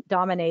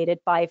dominated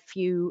by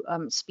few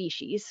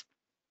species,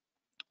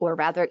 or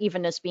rather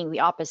evenness being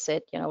the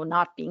opposite,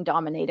 not being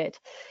dominated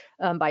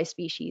by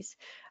species.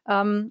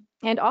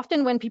 And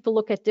often when people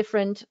look at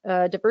different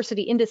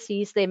diversity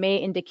indices, they may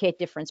indicate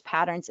different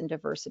patterns in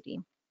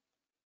diversity.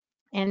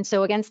 And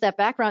so against that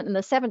background, in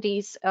the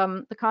 70s,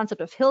 the concept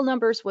of Hill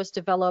numbers was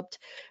developed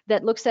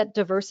that looks at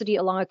diversity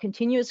along a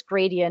continuous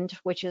gradient,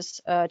 which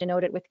is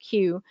denoted with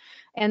Q.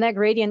 And that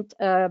gradient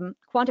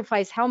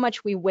quantifies how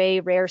much we weigh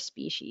rare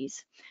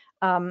species.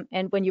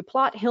 And when you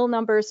plot Hill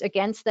numbers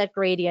against that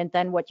gradient,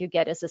 then what you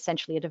get is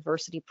essentially a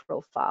diversity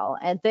profile.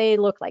 And they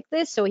look like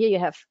this. So here you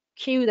have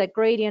Q, that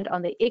gradient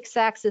on the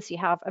x-axis, you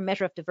have a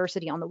measure of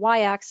diversity on the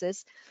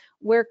y-axis.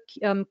 Where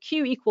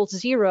Q equals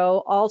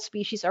 0, all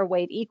species are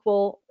weighed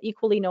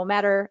equally, no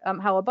matter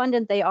how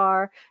abundant they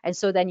are. And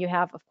so then you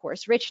have, of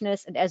course,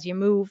 richness. And as you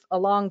move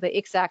along the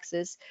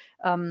x-axis,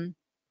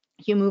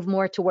 you move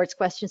more towards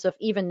questions of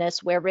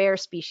evenness, where rare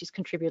species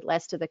contribute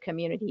less to the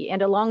community.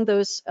 And along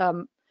those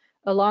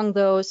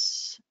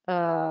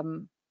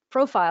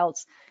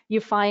profiles, you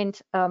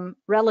find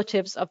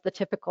relatives of the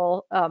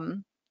typical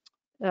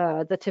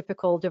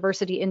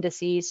diversity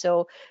indices.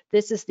 So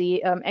this is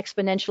the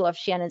exponential of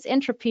Shannon's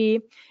entropy,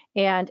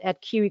 and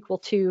at Q equal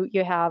 2,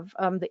 you have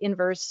the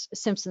inverse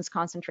Simpson's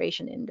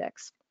concentration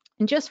index.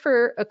 And just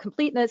for a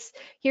completeness,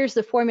 here's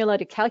the formula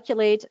to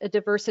calculate a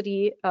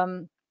diversity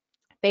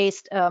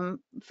based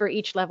for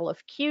each level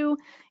of Q.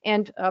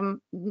 And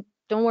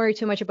don't worry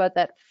too much about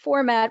that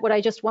format. What I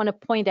just want to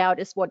point out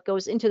is what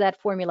goes into that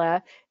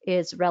formula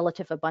is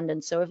relative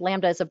abundance. So if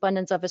lambda is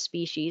abundance of a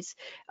species,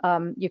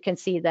 you can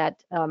see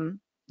that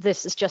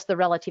this is just the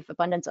relative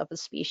abundance of a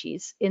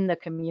species in the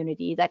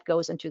community that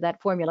goes into that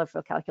formula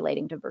for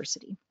calculating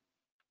diversity.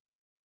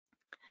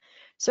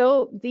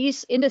 So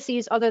these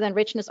indices, other than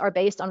richness, are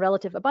based on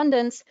relative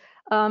abundance,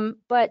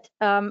 but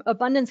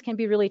abundance can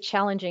be really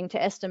challenging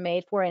to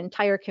estimate for an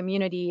entire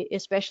community,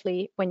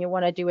 especially when you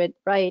want to do it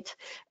right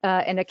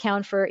and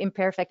account for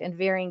imperfect and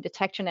varying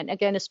detection. And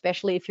again,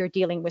 especially if you're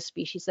dealing with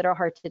species that are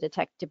hard to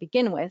detect to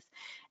begin with.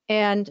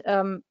 And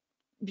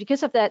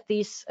because of that,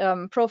 these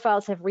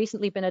profiles have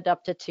recently been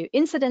adapted to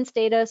incidence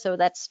data. So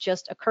that's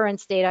just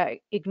occurrence data,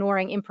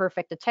 ignoring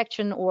imperfect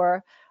detection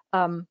or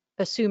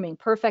assuming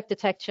perfect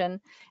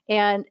detection,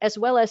 and as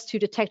well as to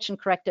detection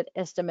corrected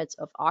estimates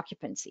of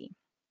occupancy.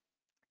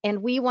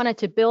 And we wanted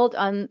to build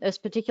on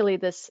particularly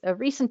this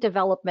recent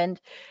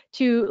development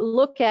to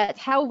look at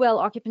how well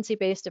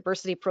occupancy-based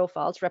diversity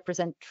profiles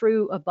represent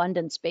true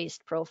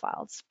abundance-based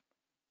profiles.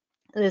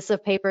 This is a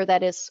paper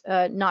that is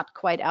not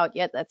quite out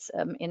yet, that's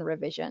in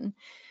revision.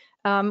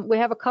 We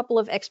have a couple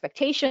of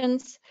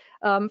expectations.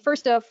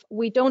 First off,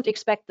 we don't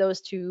expect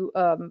those to,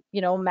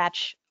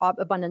 match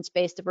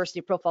abundance-based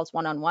diversity profiles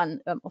one-on-one,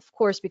 of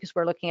course, because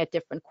we're looking at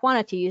different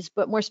quantities.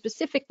 But more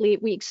specifically,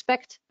 we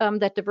expect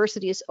that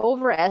diversity is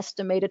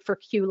overestimated for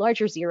Q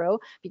larger 0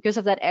 because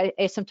of that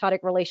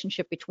asymptotic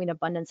relationship between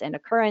abundance and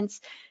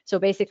occurrence. So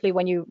basically,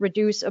 when you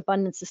reduce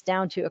abundances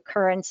down to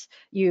occurrence,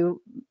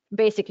 you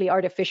basically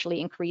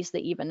artificially increase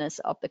the evenness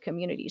of the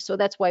community. So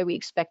that's why we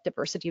expect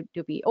diversity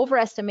to be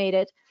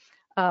overestimated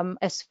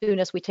as soon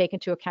as we take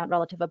into account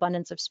relative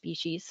abundance of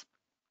species.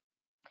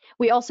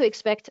 We also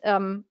expect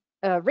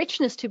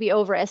richness to be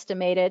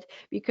overestimated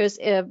because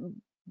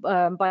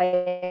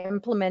by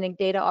implementing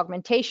data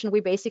augmentation, we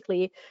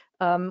basically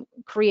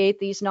create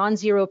these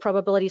non-zero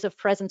probabilities of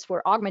presence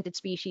for augmented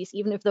species,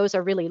 even if those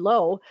are really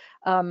low.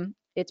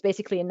 It's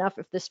basically enough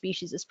if the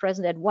species is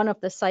present at one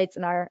of the sites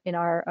in our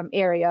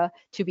area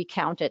to be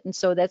counted. And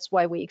so that's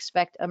why we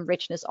expect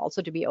richness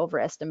also to be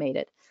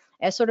overestimated.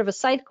 As sort of a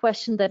side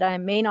question that I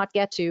may not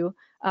get to,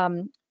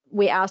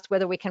 we asked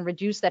whether we can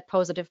reduce that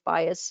positive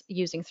bias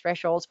using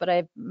thresholds, but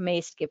I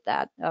may skip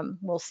that.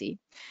 We'll see.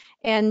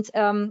 And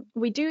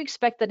we do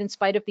expect that in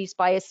spite of these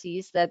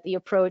biases, that the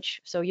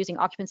approach, so using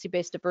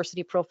occupancy-based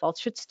diversity profiles,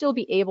 should still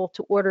be able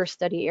to order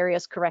study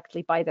areas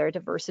correctly by their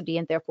diversity,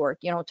 and therefore,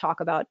 talk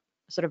about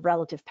sort of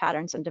relative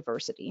patterns and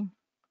diversity.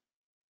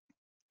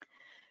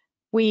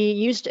 We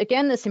used,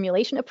 again, the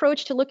simulation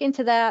approach to look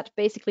into that.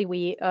 Basically,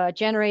 we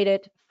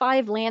generated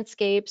 5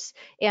 landscapes,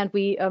 and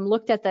we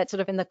looked at that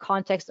sort of in the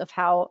context of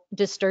how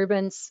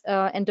disturbance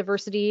and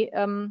diversity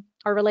are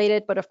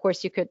related. But of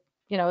course, you could,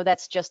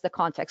 that's just the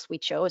context we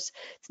chose.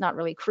 It's not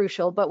really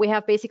crucial. But we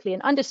have basically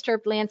an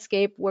undisturbed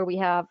landscape where we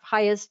have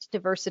highest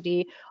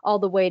diversity all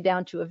the way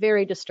down to a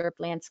very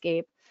disturbed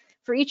landscape.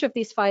 For each of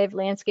these 5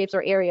 landscapes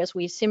or areas,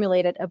 we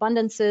simulated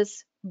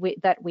abundances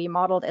that we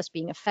modeled as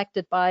being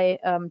affected by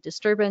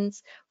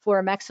disturbance for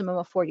a maximum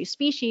of 40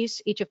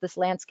 species. Each of these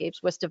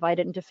landscapes was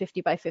divided into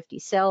 50 by 50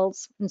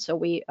 cells. And so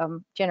we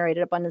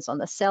generated abundance on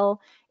the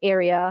cell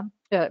area,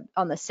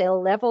 on the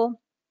cell level.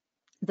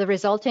 The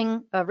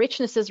resulting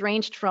richnesses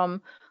ranged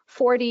from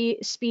 40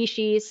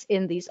 species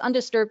in these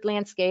undisturbed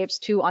landscapes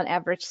to, on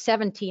average,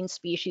 17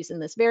 species in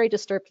this very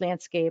disturbed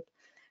landscape.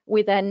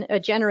 We then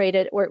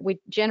generated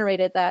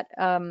that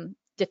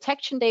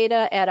detection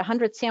data at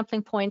 100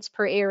 sampling points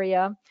per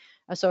area.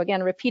 So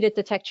again, repeated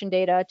detection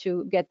data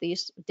to get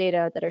these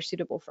data that are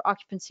suitable for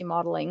occupancy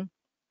modeling.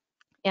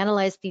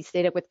 Analyzed these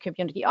data with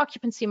community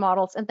occupancy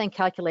models, and then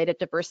calculated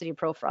diversity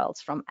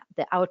profiles from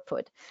the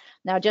output.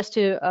 Now, just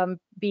to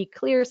be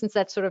clear, since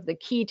that's sort of the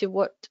key to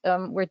what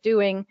we're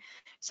doing,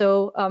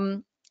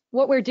 so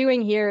what we're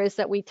doing here is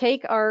that we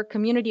take our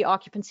community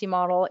occupancy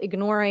model,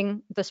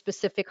 ignoring the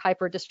specific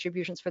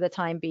hyperdistributions for the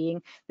time being.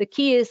 The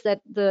key is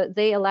that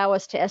they allow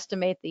us to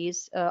estimate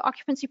these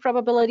occupancy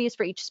probabilities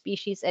for each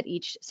species at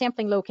each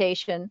sampling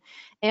location.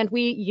 And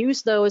we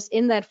use those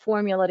in that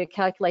formula to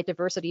calculate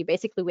diversity.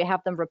 Basically, we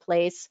have them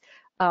replace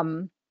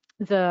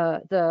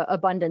the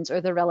abundance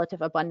or the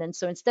relative abundance.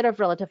 So instead of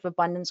relative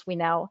abundance, we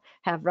now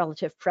have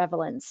relative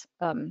prevalence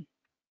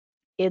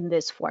in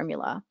this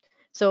formula.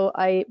 So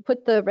I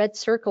put the red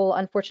circle,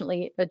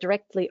 unfortunately,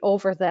 directly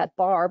over that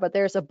bar, but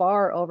there's a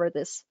bar over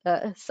this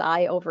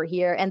psi over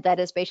here, and that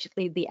is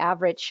basically the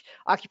average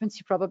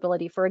occupancy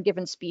probability for a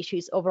given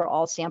species over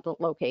all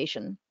sampled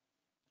locations.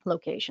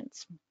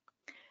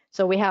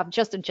 So we have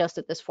just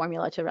adjusted this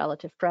formula to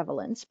relative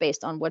prevalence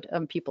based on what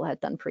people had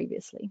done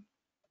previously.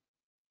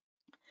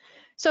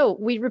 So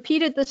we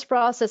repeated this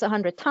process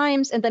 100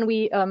 times, and then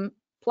we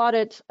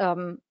plotted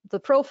the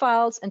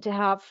profiles, and to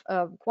have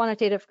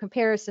quantitative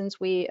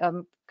comparisons, we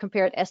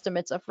compared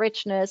estimates of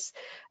richness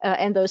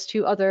and those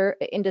two other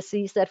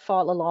indices that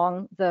fall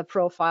along the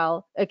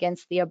profile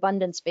against the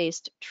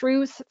abundance-based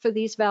truth for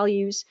these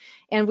values.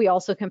 And we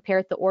also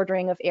compared the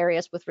ordering of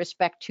areas with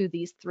respect to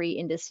these three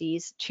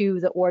indices to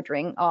the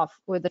ordering of,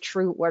 or the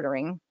true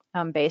ordering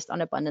based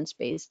on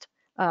abundance-based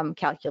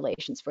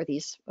calculations for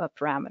these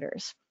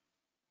parameters.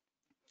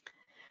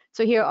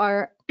 So here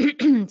are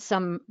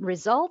some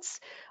results.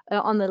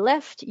 On the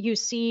left, you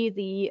see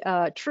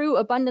the true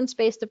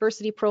abundance-based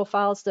diversity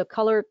profiles. The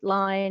colored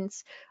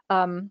lines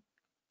are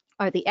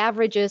the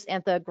averages,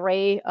 and the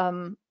gray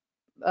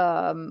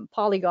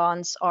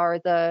polygons are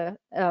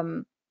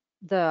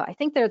I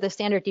think they're the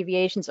standard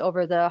deviations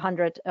over the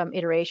 100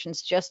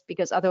 iterations, just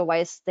because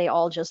otherwise they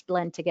all just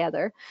blend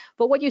together.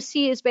 But what you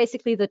see is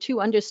basically the two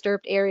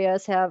undisturbed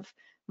areas have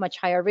much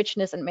higher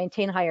richness and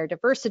maintain higher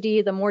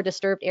diversity. The more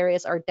disturbed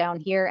areas are down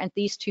here, and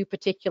these two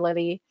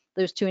particularly,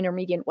 those two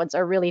intermediate ones,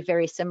 are really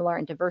very similar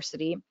in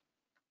diversity.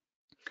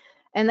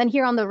 And then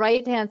here on the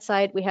right-hand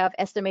side, we have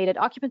estimated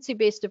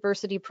occupancy-based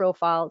diversity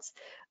profiles.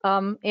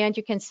 And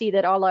you can see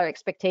that all our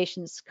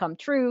expectations come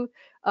true.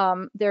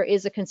 There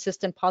is a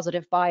consistent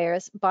positive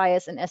bias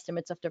in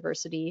estimates of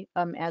diversity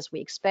as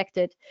we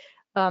expected.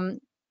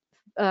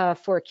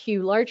 For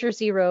Q larger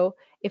 0.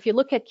 If you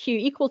look at Q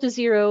equal to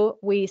 0,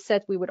 we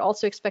said we would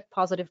also expect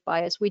positive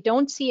bias. We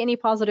don't see any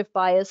positive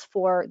bias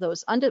for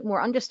those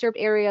more undisturbed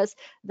areas.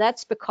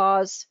 That's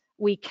because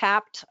we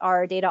capped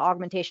our data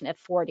augmentation at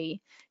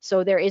 40.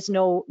 So there is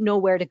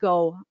nowhere to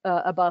go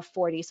above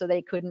 40, so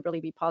they couldn't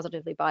really be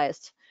positively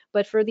biased.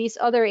 But for these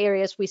other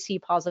areas, we see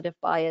positive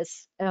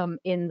bias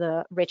in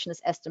the richness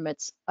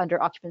estimates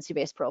under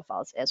occupancy-based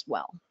profiles as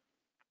well.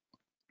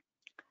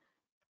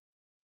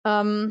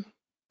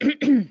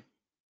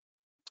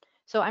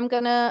 So I'm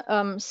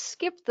gonna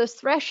skip the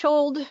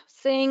threshold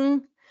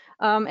thing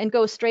and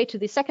go straight to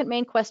the second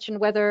main question,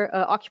 whether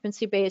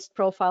occupancy-based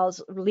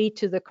profiles lead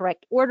to the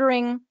correct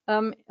ordering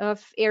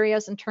of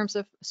areas in terms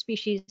of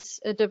species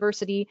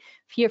diversity.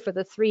 Here for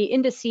the three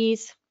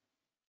indices,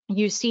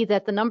 you see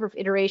that the number of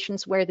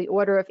iterations where the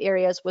order of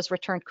areas was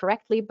returned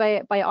correctly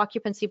by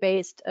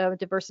occupancy-based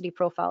diversity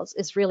profiles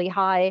is really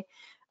high.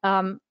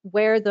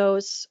 Where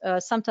those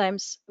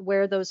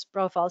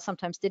profiles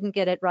sometimes didn't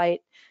get it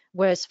right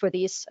was for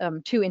these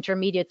two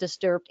intermediate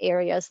disturbed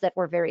areas that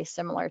were very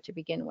similar to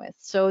begin with.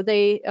 So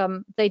they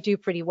do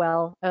pretty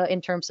well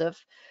in terms of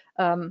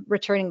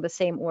returning the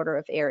same order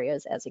of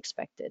areas as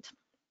expected.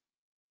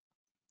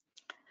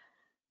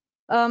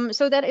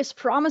 So that is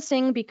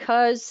promising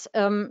because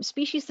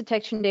species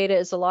detection data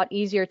is a lot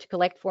easier to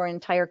collect for an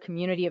entire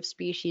community of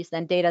species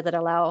than data that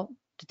allow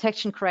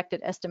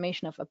detection-corrected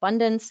estimation of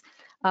abundance.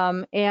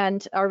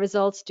 And our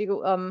results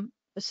do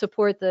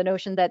support the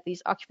notion that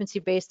these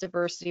occupancy-based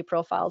diversity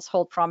profiles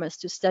hold promise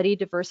to study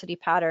diversity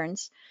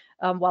patterns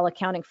while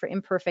accounting for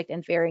imperfect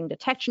and varying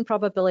detection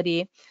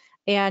probability.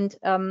 And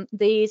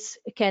these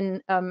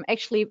can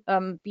actually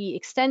be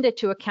extended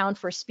to account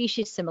for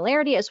species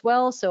similarity as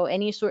well. So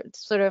any sort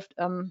of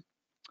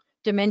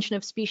dimension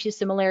of species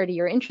similarity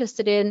you're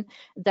interested in,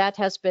 that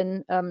has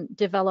been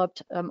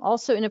developed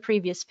also in a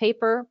previous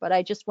paper, but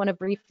I just want to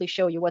briefly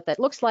show you what that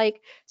looks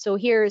like. So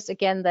here's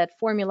again that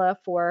formula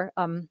for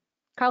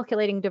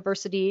calculating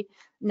diversity.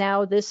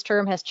 Now this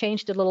term has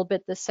changed a little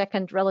bit. The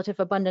second relative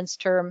abundance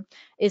term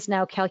is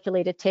now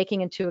calculated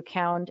taking into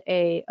account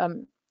a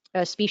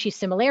species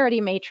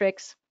similarity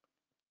matrix,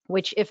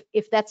 which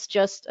if that's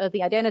just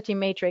the identity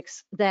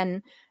matrix,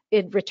 then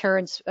it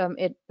returns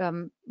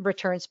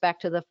back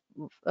to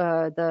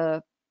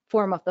the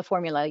form of the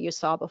formula you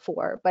saw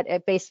before.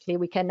 But basically,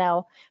 we can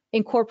now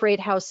incorporate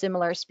how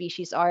similar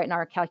species are in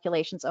our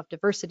calculations of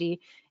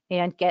diversity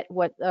and get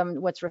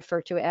what's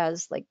referred to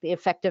as like the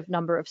effective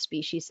number of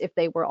species if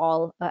they were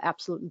all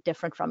absolutely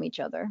different from each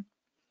other.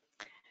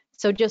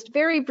 So just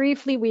very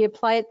briefly, we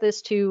applied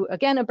this to,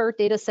 again, a bird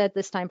data set,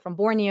 this time from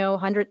Borneo,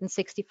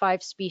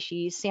 165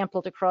 species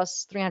sampled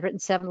across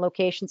 307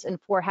 locations in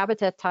 4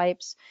 habitat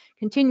types: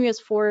 continuous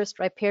forest,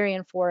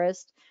 riparian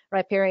forest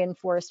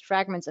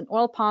fragments and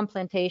oil palm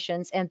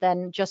plantations, and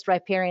then just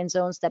riparian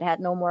zones that had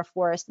no more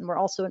forest and were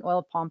also in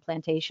oil palm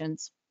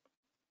plantations.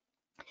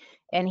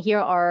 And here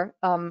are,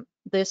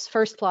 this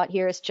first plot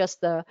here is just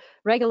the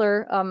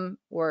regular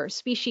or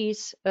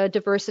species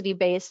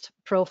diversity-based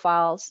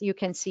profiles. You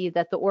can see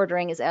that the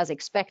ordering is as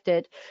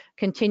expected,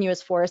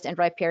 continuous forest and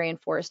riparian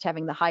forest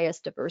having the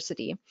highest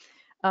diversity.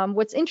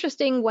 What's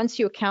interesting, once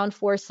you account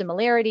for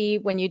similarity,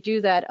 when you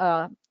do that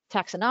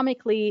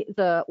taxonomically,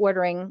 the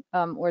ordering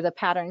or the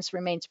patterns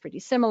remains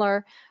pretty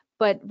similar.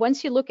 But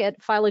once you look at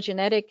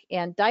phylogenetic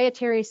and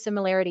dietary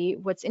similarity,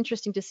 what's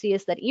interesting to see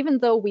is that even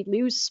though we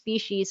lose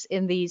species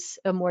in these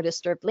more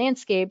disturbed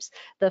landscapes,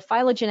 the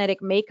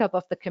phylogenetic makeup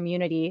of the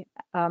community,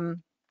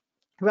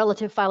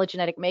 relative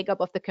phylogenetic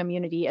makeup of the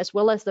community, as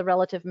well as the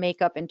relative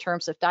makeup in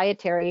terms of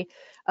dietary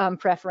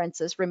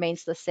preferences,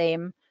 remains the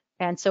same.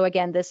 And so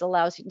again, this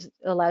allows you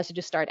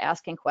to start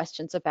asking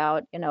questions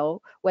about,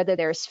 whether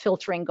there's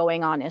filtering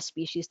going on as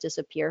species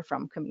disappear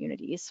from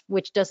communities,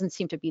 which doesn't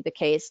seem to be the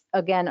case,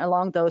 again,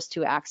 along those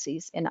 2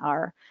 axes in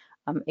our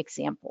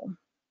example.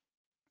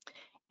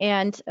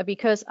 And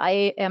because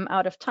I am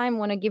out of time, I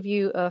want to give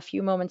you a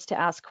few moments to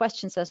ask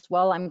questions as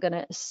well. I'm going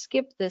to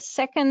skip the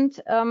second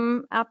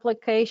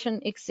application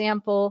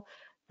example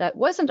that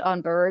wasn't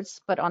on birds,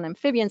 but on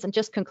amphibians, and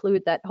just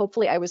conclude that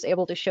hopefully I was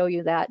able to show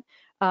you that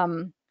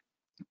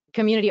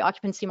community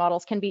occupancy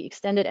models can be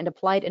extended and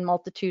applied in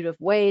multitude of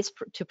ways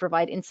to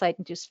provide insight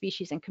into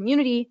species and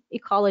community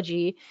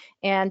ecology.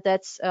 And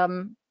that's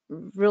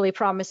really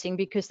promising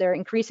because they're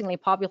increasingly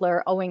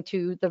popular owing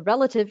to the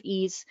relative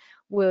ease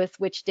with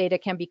which data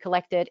can be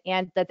collected,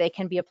 and that they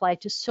can be applied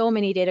to so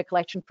many data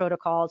collection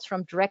protocols,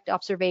 from direct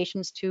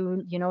observations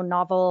to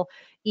novel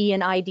E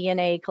and I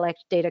DNA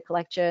data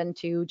collection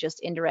to just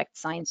indirect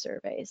science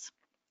surveys.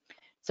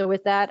 So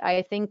with that,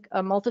 I think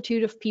a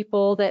multitude of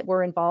people that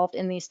were involved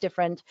in these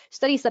different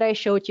studies that I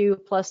showed you,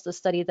 plus the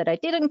study that I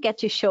didn't get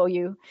to show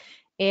you.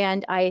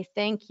 And I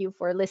thank you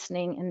for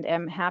listening, and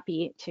am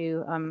happy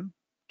to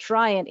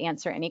try and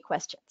answer any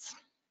questions.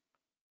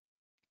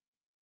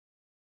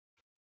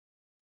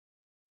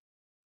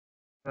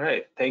 All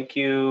right, thank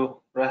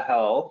you,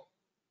 Rahel.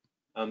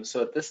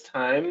 So at this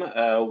time,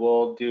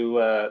 we'll do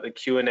the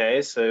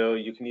Q&A. So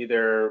you can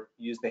either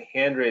use the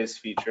hand raise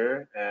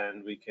feature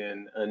and we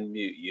can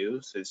unmute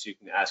you so you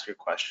can ask your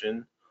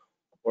question,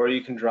 or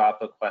you can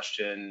drop a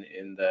question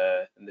in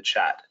the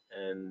chat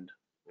and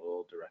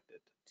we'll direct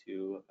it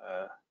to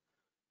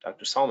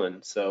Dr.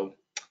 Sollman. So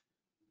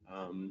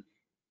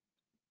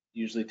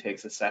usually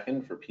takes a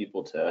second for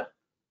people to.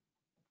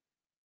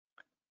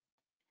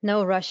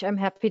 No rush, I'm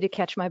happy to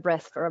catch my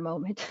breath for a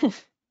moment.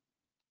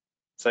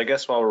 So I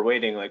guess while we're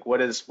waiting, like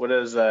what is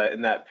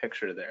in that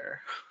picture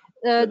there?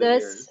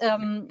 That's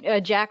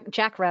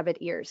jackrabbit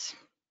ears.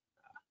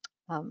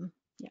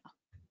 Yeah,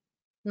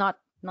 not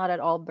at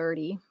all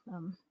birdie.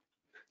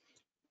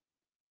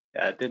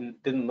 Yeah, it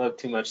didn't look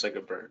too much like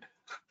a bird.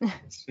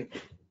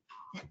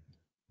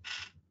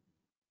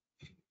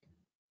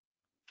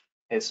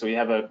 Okay, so we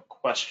have a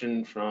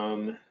question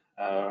from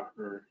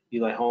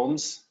Eli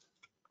Holmes.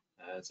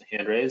 It's a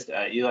hand raised.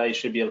 Eli, you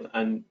should be able to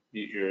unmute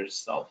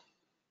yourself.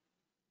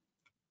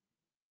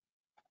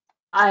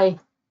 Yeah,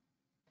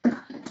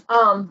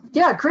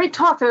 great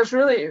talk. That was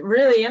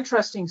really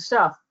interesting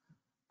stuff.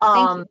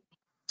 Thank you.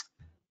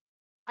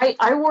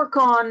 I work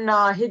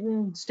on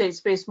hidden state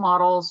space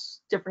models,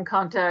 different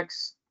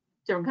contexts,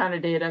 different kind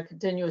of data,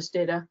 continuous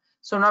data.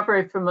 So I'm not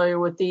very familiar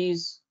with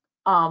these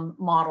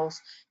models.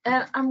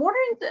 And I'm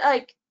wondering,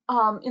 like,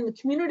 in the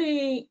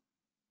community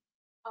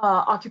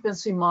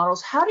occupancy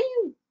models, how do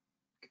you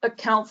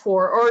account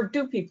for, or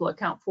do people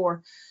account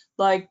for,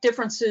 like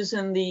differences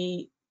in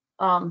the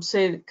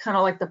say kind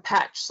of like the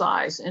patch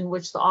size in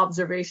which the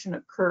observation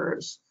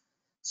occurs?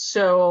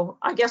 So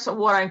I guess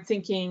what I'm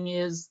thinking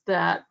is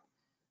that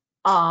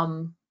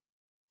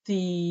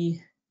the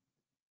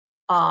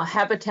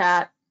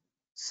habitat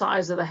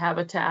size of the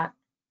habitat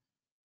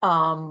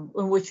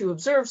in which you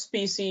observe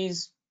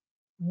species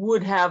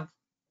would have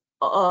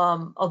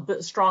a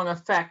bit strong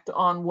effect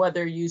on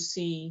whether you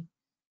see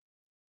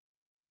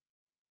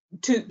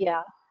two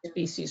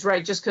species,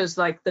 right? Just because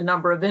like the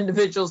number of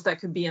individuals that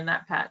could be in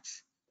that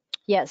patch.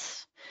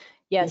 Yes.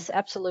 Yes,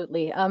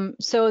 absolutely.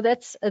 So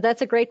that's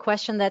a great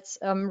question. That's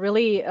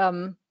really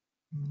a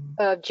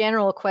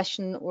general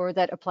question, or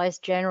that applies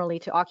generally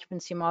to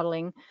occupancy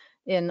modeling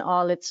in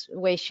all its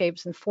ways,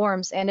 shapes, and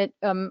forms. And it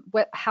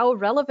how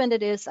relevant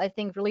it is, I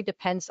think, really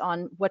depends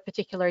on what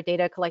particular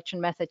data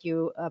collection method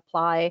you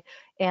apply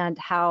and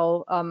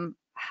how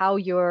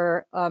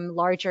your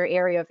larger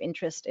area of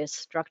interest is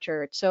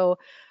structured. So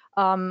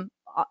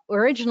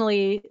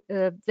originally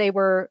they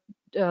were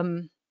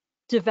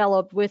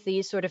developed with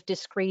these sort of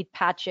discrete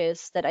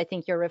patches that I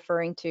think you're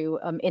referring to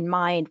in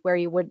mind, where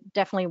you would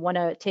definitely want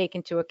to take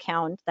into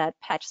account that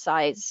patch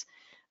size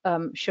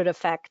should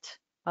affect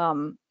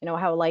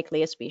how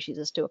likely a species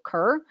is to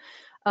occur.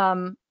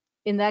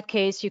 In that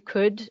case, you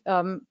could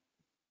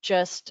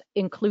just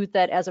include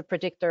that as a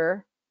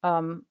predictor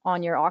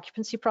on your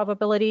occupancy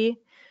probability.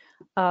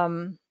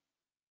 In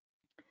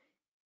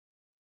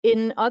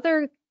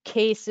other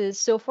cases,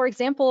 so for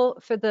example,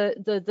 for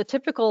the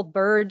typical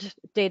bird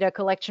data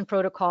collection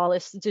protocol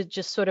is to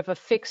just sort of a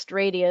fixed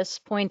radius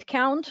point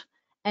count.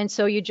 And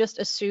so you just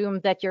assume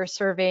that you're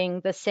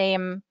surveying the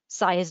same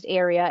sized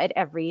area at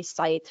every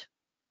site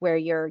where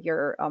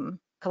you're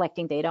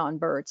collecting data on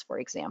birds, for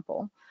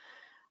example,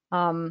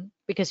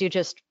 because you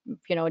just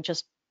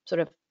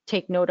sort of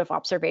take note of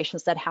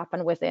observations that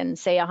happen within,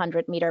 say,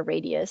 100-meter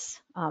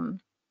radius.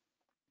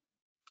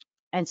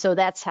 And so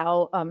that's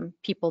how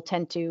people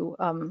tend to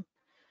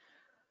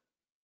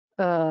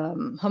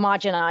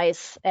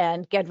homogenize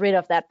and get rid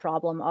of that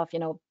problem of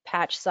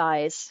patch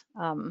size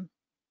and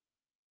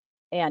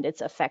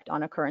its effect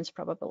on occurrence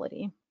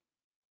probability.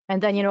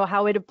 And then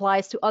how it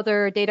applies to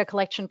other data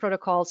collection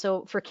protocols.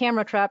 So for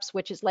camera traps,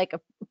 which is like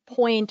a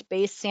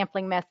point-based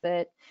sampling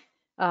method,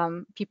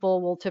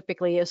 people will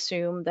typically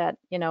assume that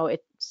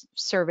it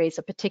surveys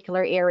a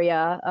particular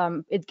area.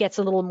 It gets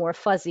a little more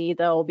fuzzy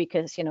though,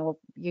 because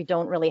you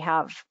don't really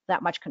have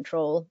that much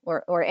control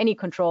or any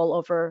control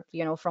over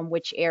from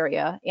which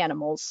area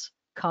animals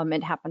come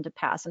and happen to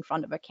pass in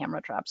front of a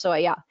camera trap. So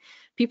yeah,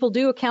 people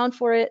do account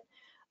for it.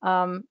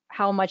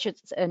 How much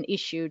it's an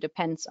issue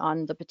depends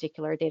on the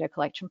particular data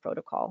collection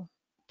protocol.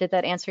 Did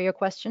that answer your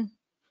question?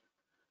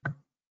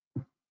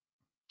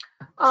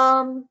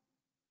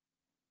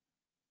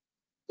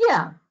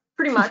 Yeah,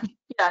 pretty much.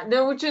 Yeah,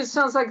 no, which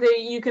sounds like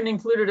you can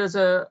include it as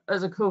a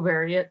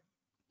covariate.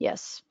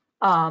 Yes.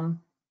 I'll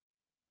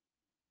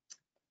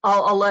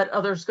let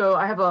others go.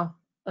 I have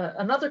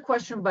another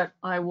question, but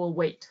I will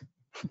wait.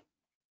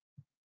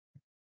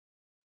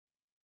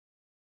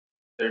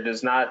 There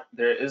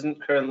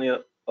isn't currently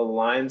a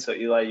line, so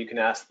Eli, you can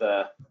ask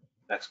the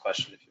next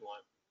question if you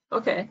want.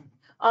 Okay,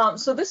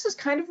 so this is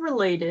kind of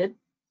related,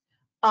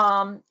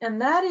 and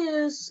that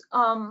is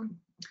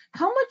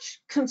how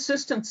much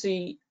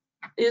consistency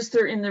is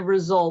there in the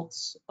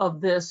results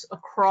of this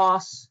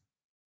across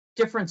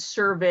different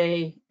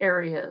survey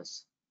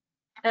areas?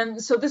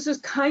 And so this is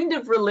kind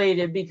of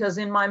related because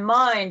in my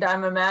mind,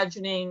 I'm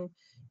imagining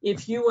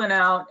if you went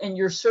out and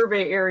your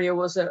survey area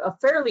was a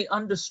fairly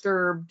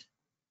undisturbed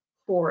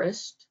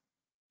forest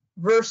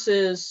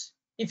versus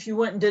if you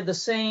went and did the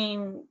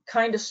same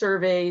kind of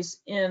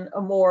surveys in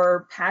a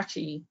more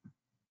patchy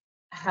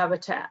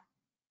habitat.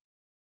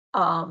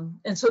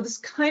 And so this is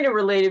kind of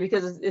related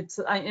because it's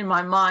in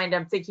my mind,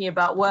 I'm thinking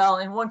about, well,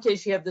 in one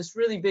case you have this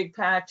really big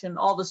patch and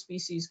all the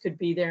species could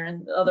be there,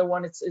 and the other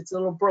one it's a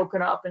little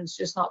broken up and it's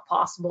just not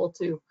possible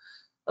to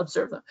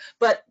observe them.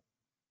 But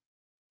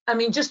I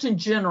mean, just in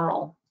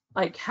general,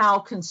 like how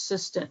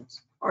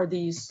consistent are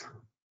the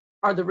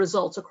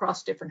results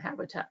across different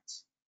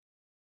habitats,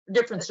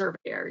 different survey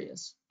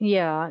areas?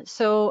 Yeah,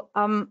 so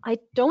I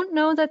don't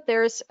know that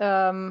there's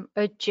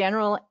a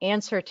general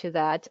answer to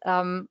that.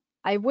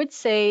 I would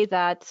say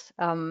that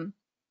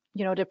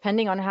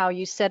depending on how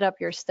you set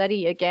up your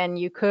study, again,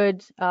 you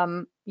could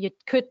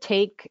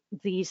take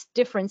these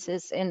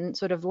differences in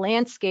sort of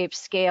landscape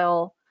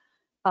scale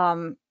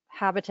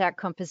habitat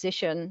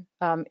composition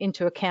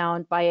into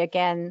account by,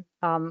 again,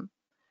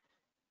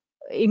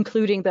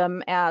 including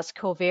them as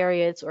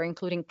covariates or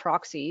including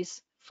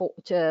proxies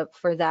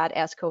for that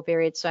as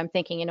covariates. So I'm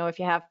thinking, if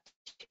you have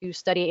two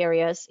study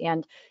areas,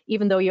 and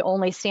even though you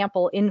only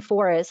sample in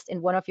forest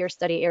in one of your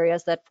study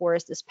areas, that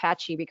forest is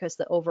patchy because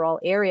the overall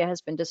area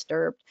has been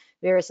disturbed,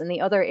 whereas in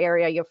the other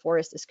area your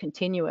forest is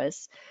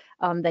continuous,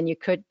 then you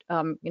could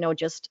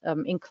just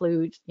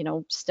include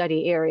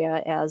study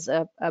area as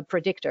a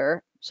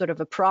predictor, sort of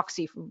a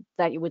proxy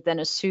that you would then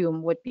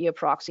assume would be a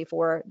proxy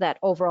for that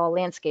overall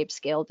landscape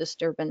scale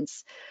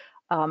disturbance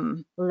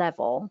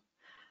level.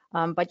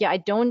 But yeah, I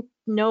don't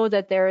know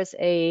that there is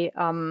a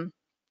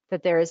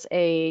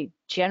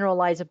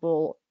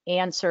generalizable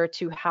answer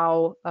to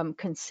how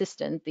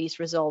consistent these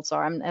results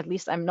are. At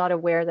least I'm not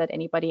aware that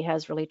anybody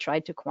has really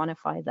tried to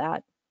quantify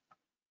that.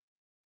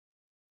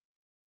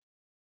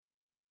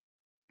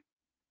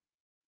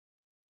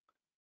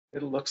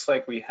 It looks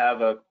like we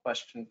have a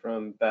question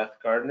from Beth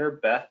Gardner.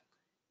 Beth,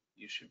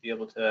 you should be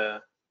able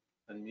to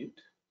unmute.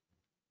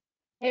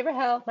 Hey,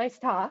 Rahel, nice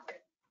talk.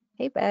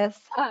 Hey,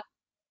 Beth.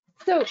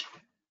 So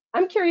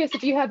I'm curious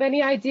if you have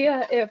any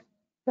idea if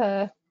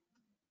the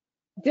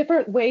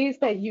different ways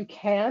that you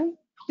can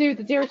do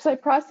the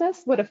Dirichlet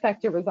process would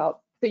affect your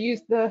results. So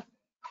use the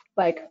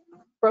like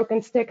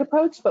broken stick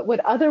approach, but would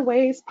other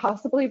ways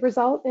possibly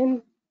result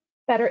in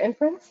better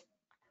inference?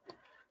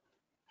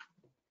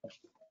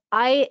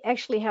 I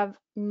actually have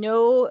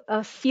no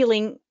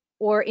feeling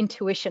or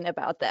intuition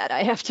about that.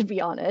 I have to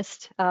be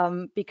honest,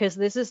 because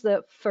this is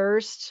the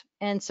first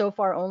and so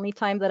far only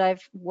time that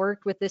I've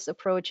worked with this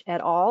approach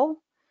at all.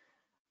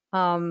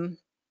 But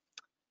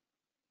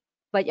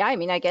yeah, I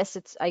mean, I guess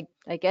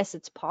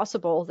it's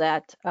possible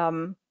that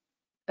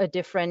a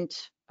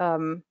different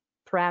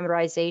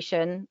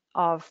parameterization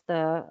of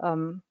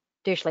the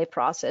Dirichlet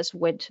process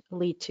would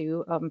lead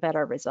to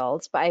better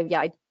results. But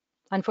I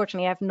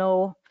unfortunately have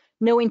no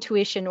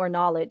intuition or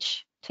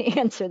knowledge to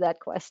answer that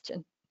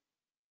question.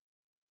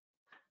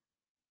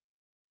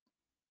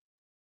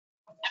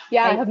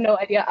 Yeah, I have no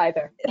idea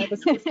either. I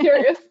was just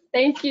curious.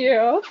 Thank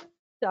you.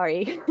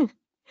 Sorry.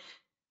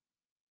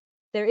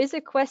 There is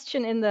a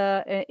question in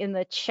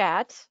the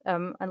chat,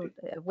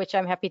 which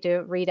I'm happy to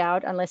read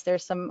out, unless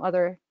there's some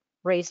other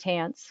raised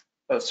hands.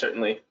 Oh,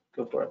 certainly.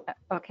 Go for it.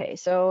 Okay,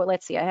 so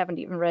let's see. I haven't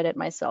even read it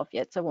myself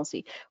yet, so we'll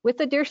see. With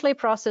the Dirichlet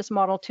process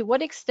model, to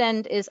what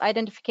extent is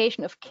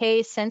identification of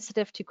K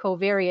sensitive to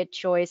covariate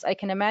choice? I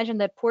can imagine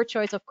that poor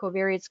choice of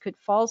covariates could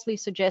falsely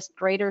suggest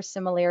greater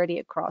similarity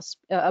across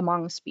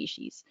among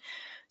species.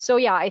 So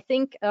yeah, I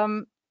think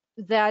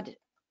that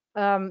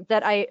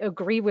I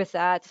agree with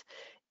that,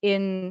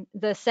 in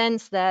the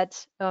sense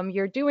that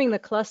you're doing the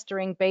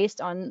clustering based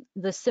on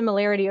the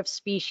similarity of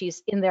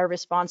species in their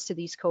response to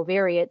these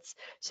covariates.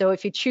 So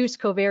if you choose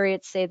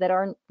covariates, say, that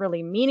aren't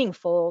really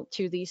meaningful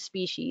to these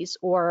species,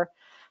 or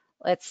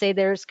let's say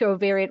there's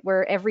covariate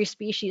where every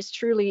species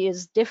truly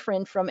is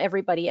different from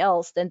everybody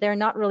else, then they're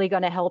not really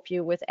going to help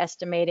you with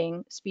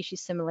estimating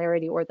species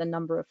similarity or the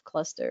number of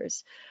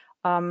clusters.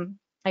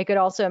 I could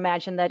also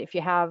imagine that if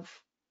you have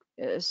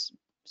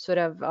sort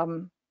of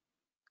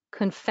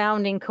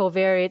confounding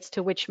covariates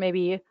to which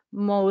maybe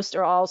most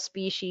or all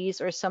species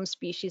or some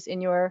species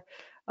in your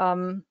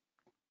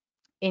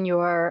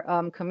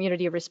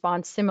community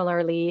respond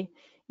similarly,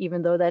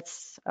 even though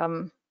that's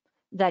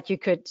that you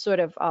could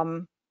sort of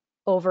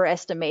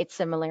overestimate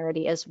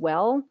similarity as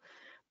well.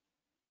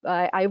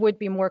 I would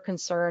be more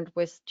concerned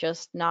with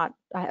just not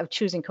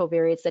choosing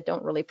covariates that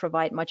don't really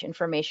provide much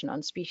information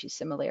on species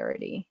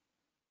similarity.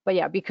 But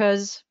yeah,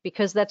 because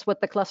that's what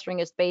the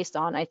clustering is based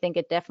on, I think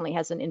it definitely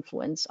has an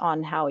influence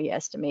on how you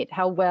estimate,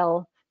 how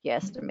well you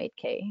estimate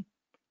K.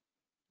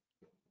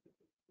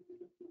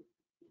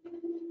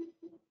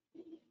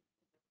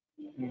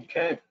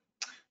 Okay.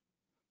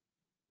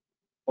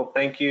 Well,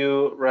 thank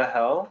you,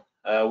 Rahel.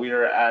 We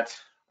are at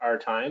our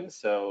time,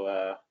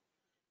 so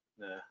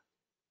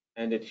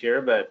end it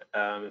here. But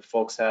if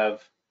folks want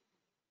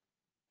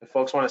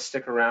to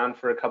stick around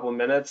for a couple of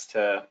minutes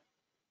to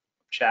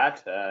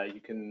chat,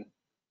 you can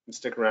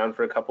stick around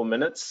for a couple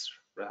minutes.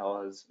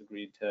 Rahel has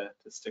agreed to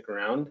stick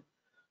around.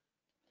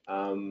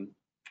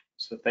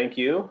 So thank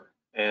you.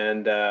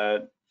 And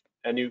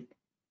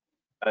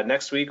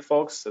next week,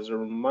 folks, as a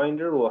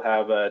reminder, we'll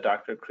have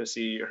Dr.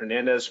 Chrissy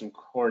Hernandez from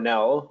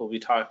Cornell, who'll be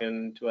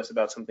talking to us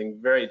about something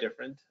very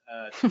different,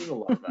 tuna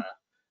larvae,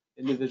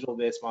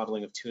 individual-based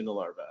modeling of tuna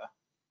larvae.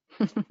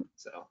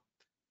 So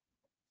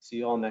see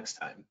you all next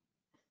time.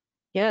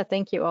 Yeah,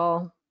 thank you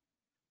all.